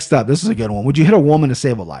 All right, next up, this is a good one. Would you hit a woman to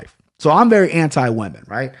save a life? So I'm very anti-women,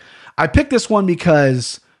 right? I picked this one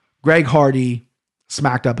because Greg Hardy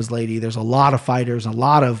smacked up his lady. There's a lot of fighters,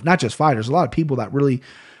 not just fighters, a lot of people that really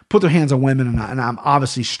put their hands on women. And I'm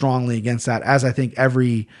obviously strongly against that, as I think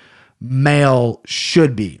every male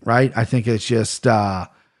should be, right? I think it's just,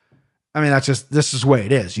 this is the way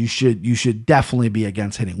it is. You should definitely be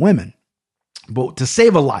against hitting women, but to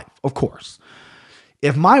save a life, of course.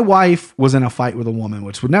 If my wife was in a fight with a woman,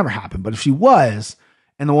 which would never happen, but if she was,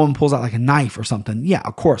 and the woman pulls out like a knife or something, yeah,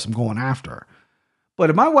 of course I'm going after her. But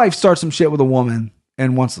if my wife starts some shit with a woman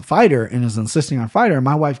and wants to fight her and is insisting on fight her, and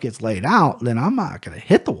my wife gets laid out, then I'm not going to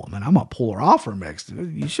hit the woman. I'm going to pull her off her mix.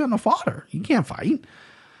 You shouldn't have fought her. You can't fight.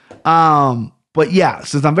 But yeah,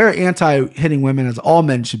 since I'm very anti hitting women, as all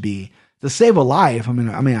men should be, to save a life, I mean,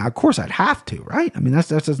 of course I'd have to, right? I mean, that's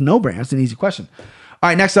just no brainer. That's an easy question. All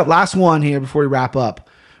right, next up, last one here before we wrap up.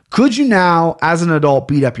 Could you now, as an adult,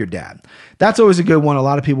 beat up your dad? That's always a good one. A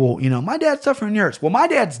lot of people, my dad's suffering hurts. Well, my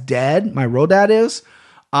dad's dead. My real dad is.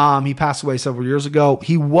 He passed away several years ago.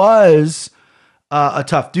 He was a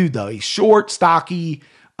tough dude, though. He's short, stocky,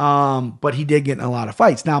 but he did get in a lot of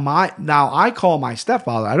fights. Now I call my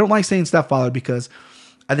stepfather. I don't like saying stepfather because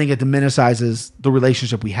I think it diminishes the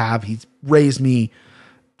relationship we have. He's raised me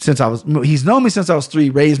he's known me since I was 3,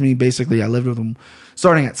 raised me basically. I lived with him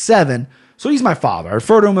starting at 7. So he's my father. I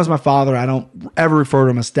refer to him as my father. I don't ever refer to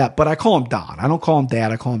him as step, but I call him Don. I don't call him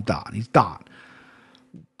dad. I call him Don. He's Don.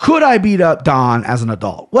 Could I beat up Don as an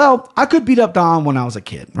adult? Well, I could beat up Don when I was a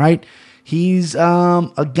kid, right? He's used to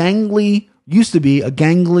be a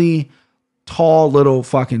gangly, tall little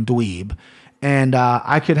fucking dweeb. And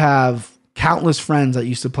I could have countless friends that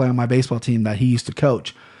used to play on my baseball team that he used to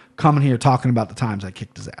coach coming here talking about the times I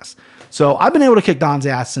kicked his ass. So I've been able to kick Don's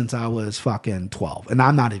ass since I was fucking 12. And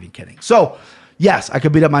I'm not even kidding. So yes, I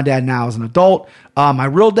could beat up my dad now as an adult. My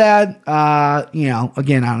real dad, again, I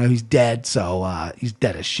don't know. He's dead. So he's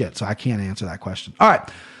dead as shit. So I can't answer that question. All right.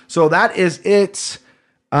 So that is it.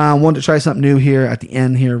 I wanted to try something new here at the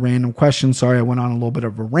end here. Random question. Sorry, I went on a little bit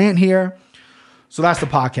of a rant here. So that's the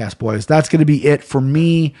podcast, boys. That's going to be it for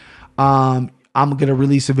me. I'm going to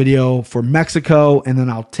release a video for Mexico, and then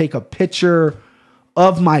I'll take a picture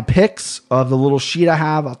of my picks of the little sheet I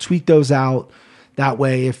have. I'll tweet those out. That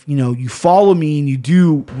way, if you follow me and you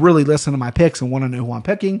do really listen to my picks and want to know who I'm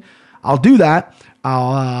picking, I'll do that.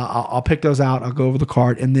 I'll pick those out. I'll go over the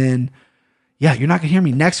card, and then yeah, you're not gonna hear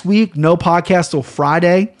me next week. No podcast till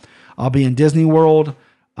Friday. I'll be in Disney World.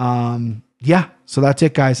 Yeah, so that's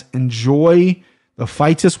it, guys. Enjoy the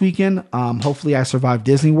fights this weekend. Hopefully, I survive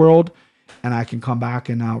Disney World, and I can come back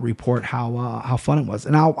and report how fun it was.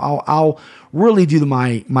 And I'll really do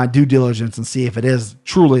my due diligence and see if it is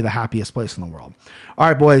truly the happiest place in the world. All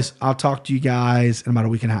right, boys. I'll talk to you guys in about a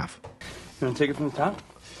week and a half. You want to take it from the top?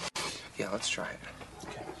 Yeah, let's try it.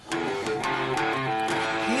 Okay.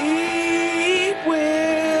 He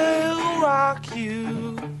will rock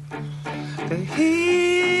you. The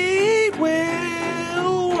heat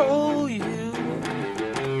will roll you.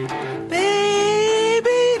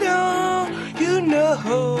 Baby,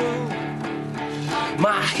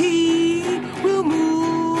 My heat will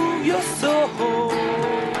move your soul.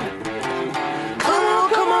 Come on,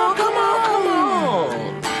 come on, come on, come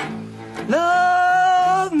on.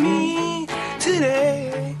 Love me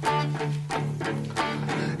today.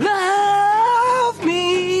 Love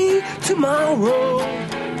me tomorrow.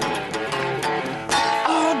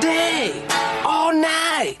 All day, all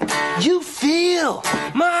night, you feel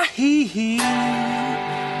my heat.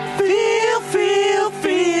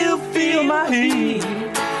 Feel my heat.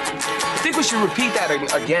 I think we should repeat that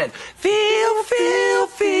again.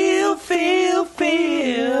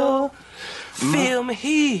 Feel my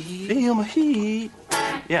heat. Feel my heat.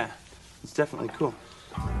 Yeah, it's definitely cool.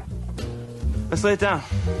 Let's lay it down.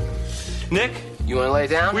 Nick, You want to lay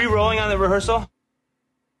down? we rolling on the rehearsal?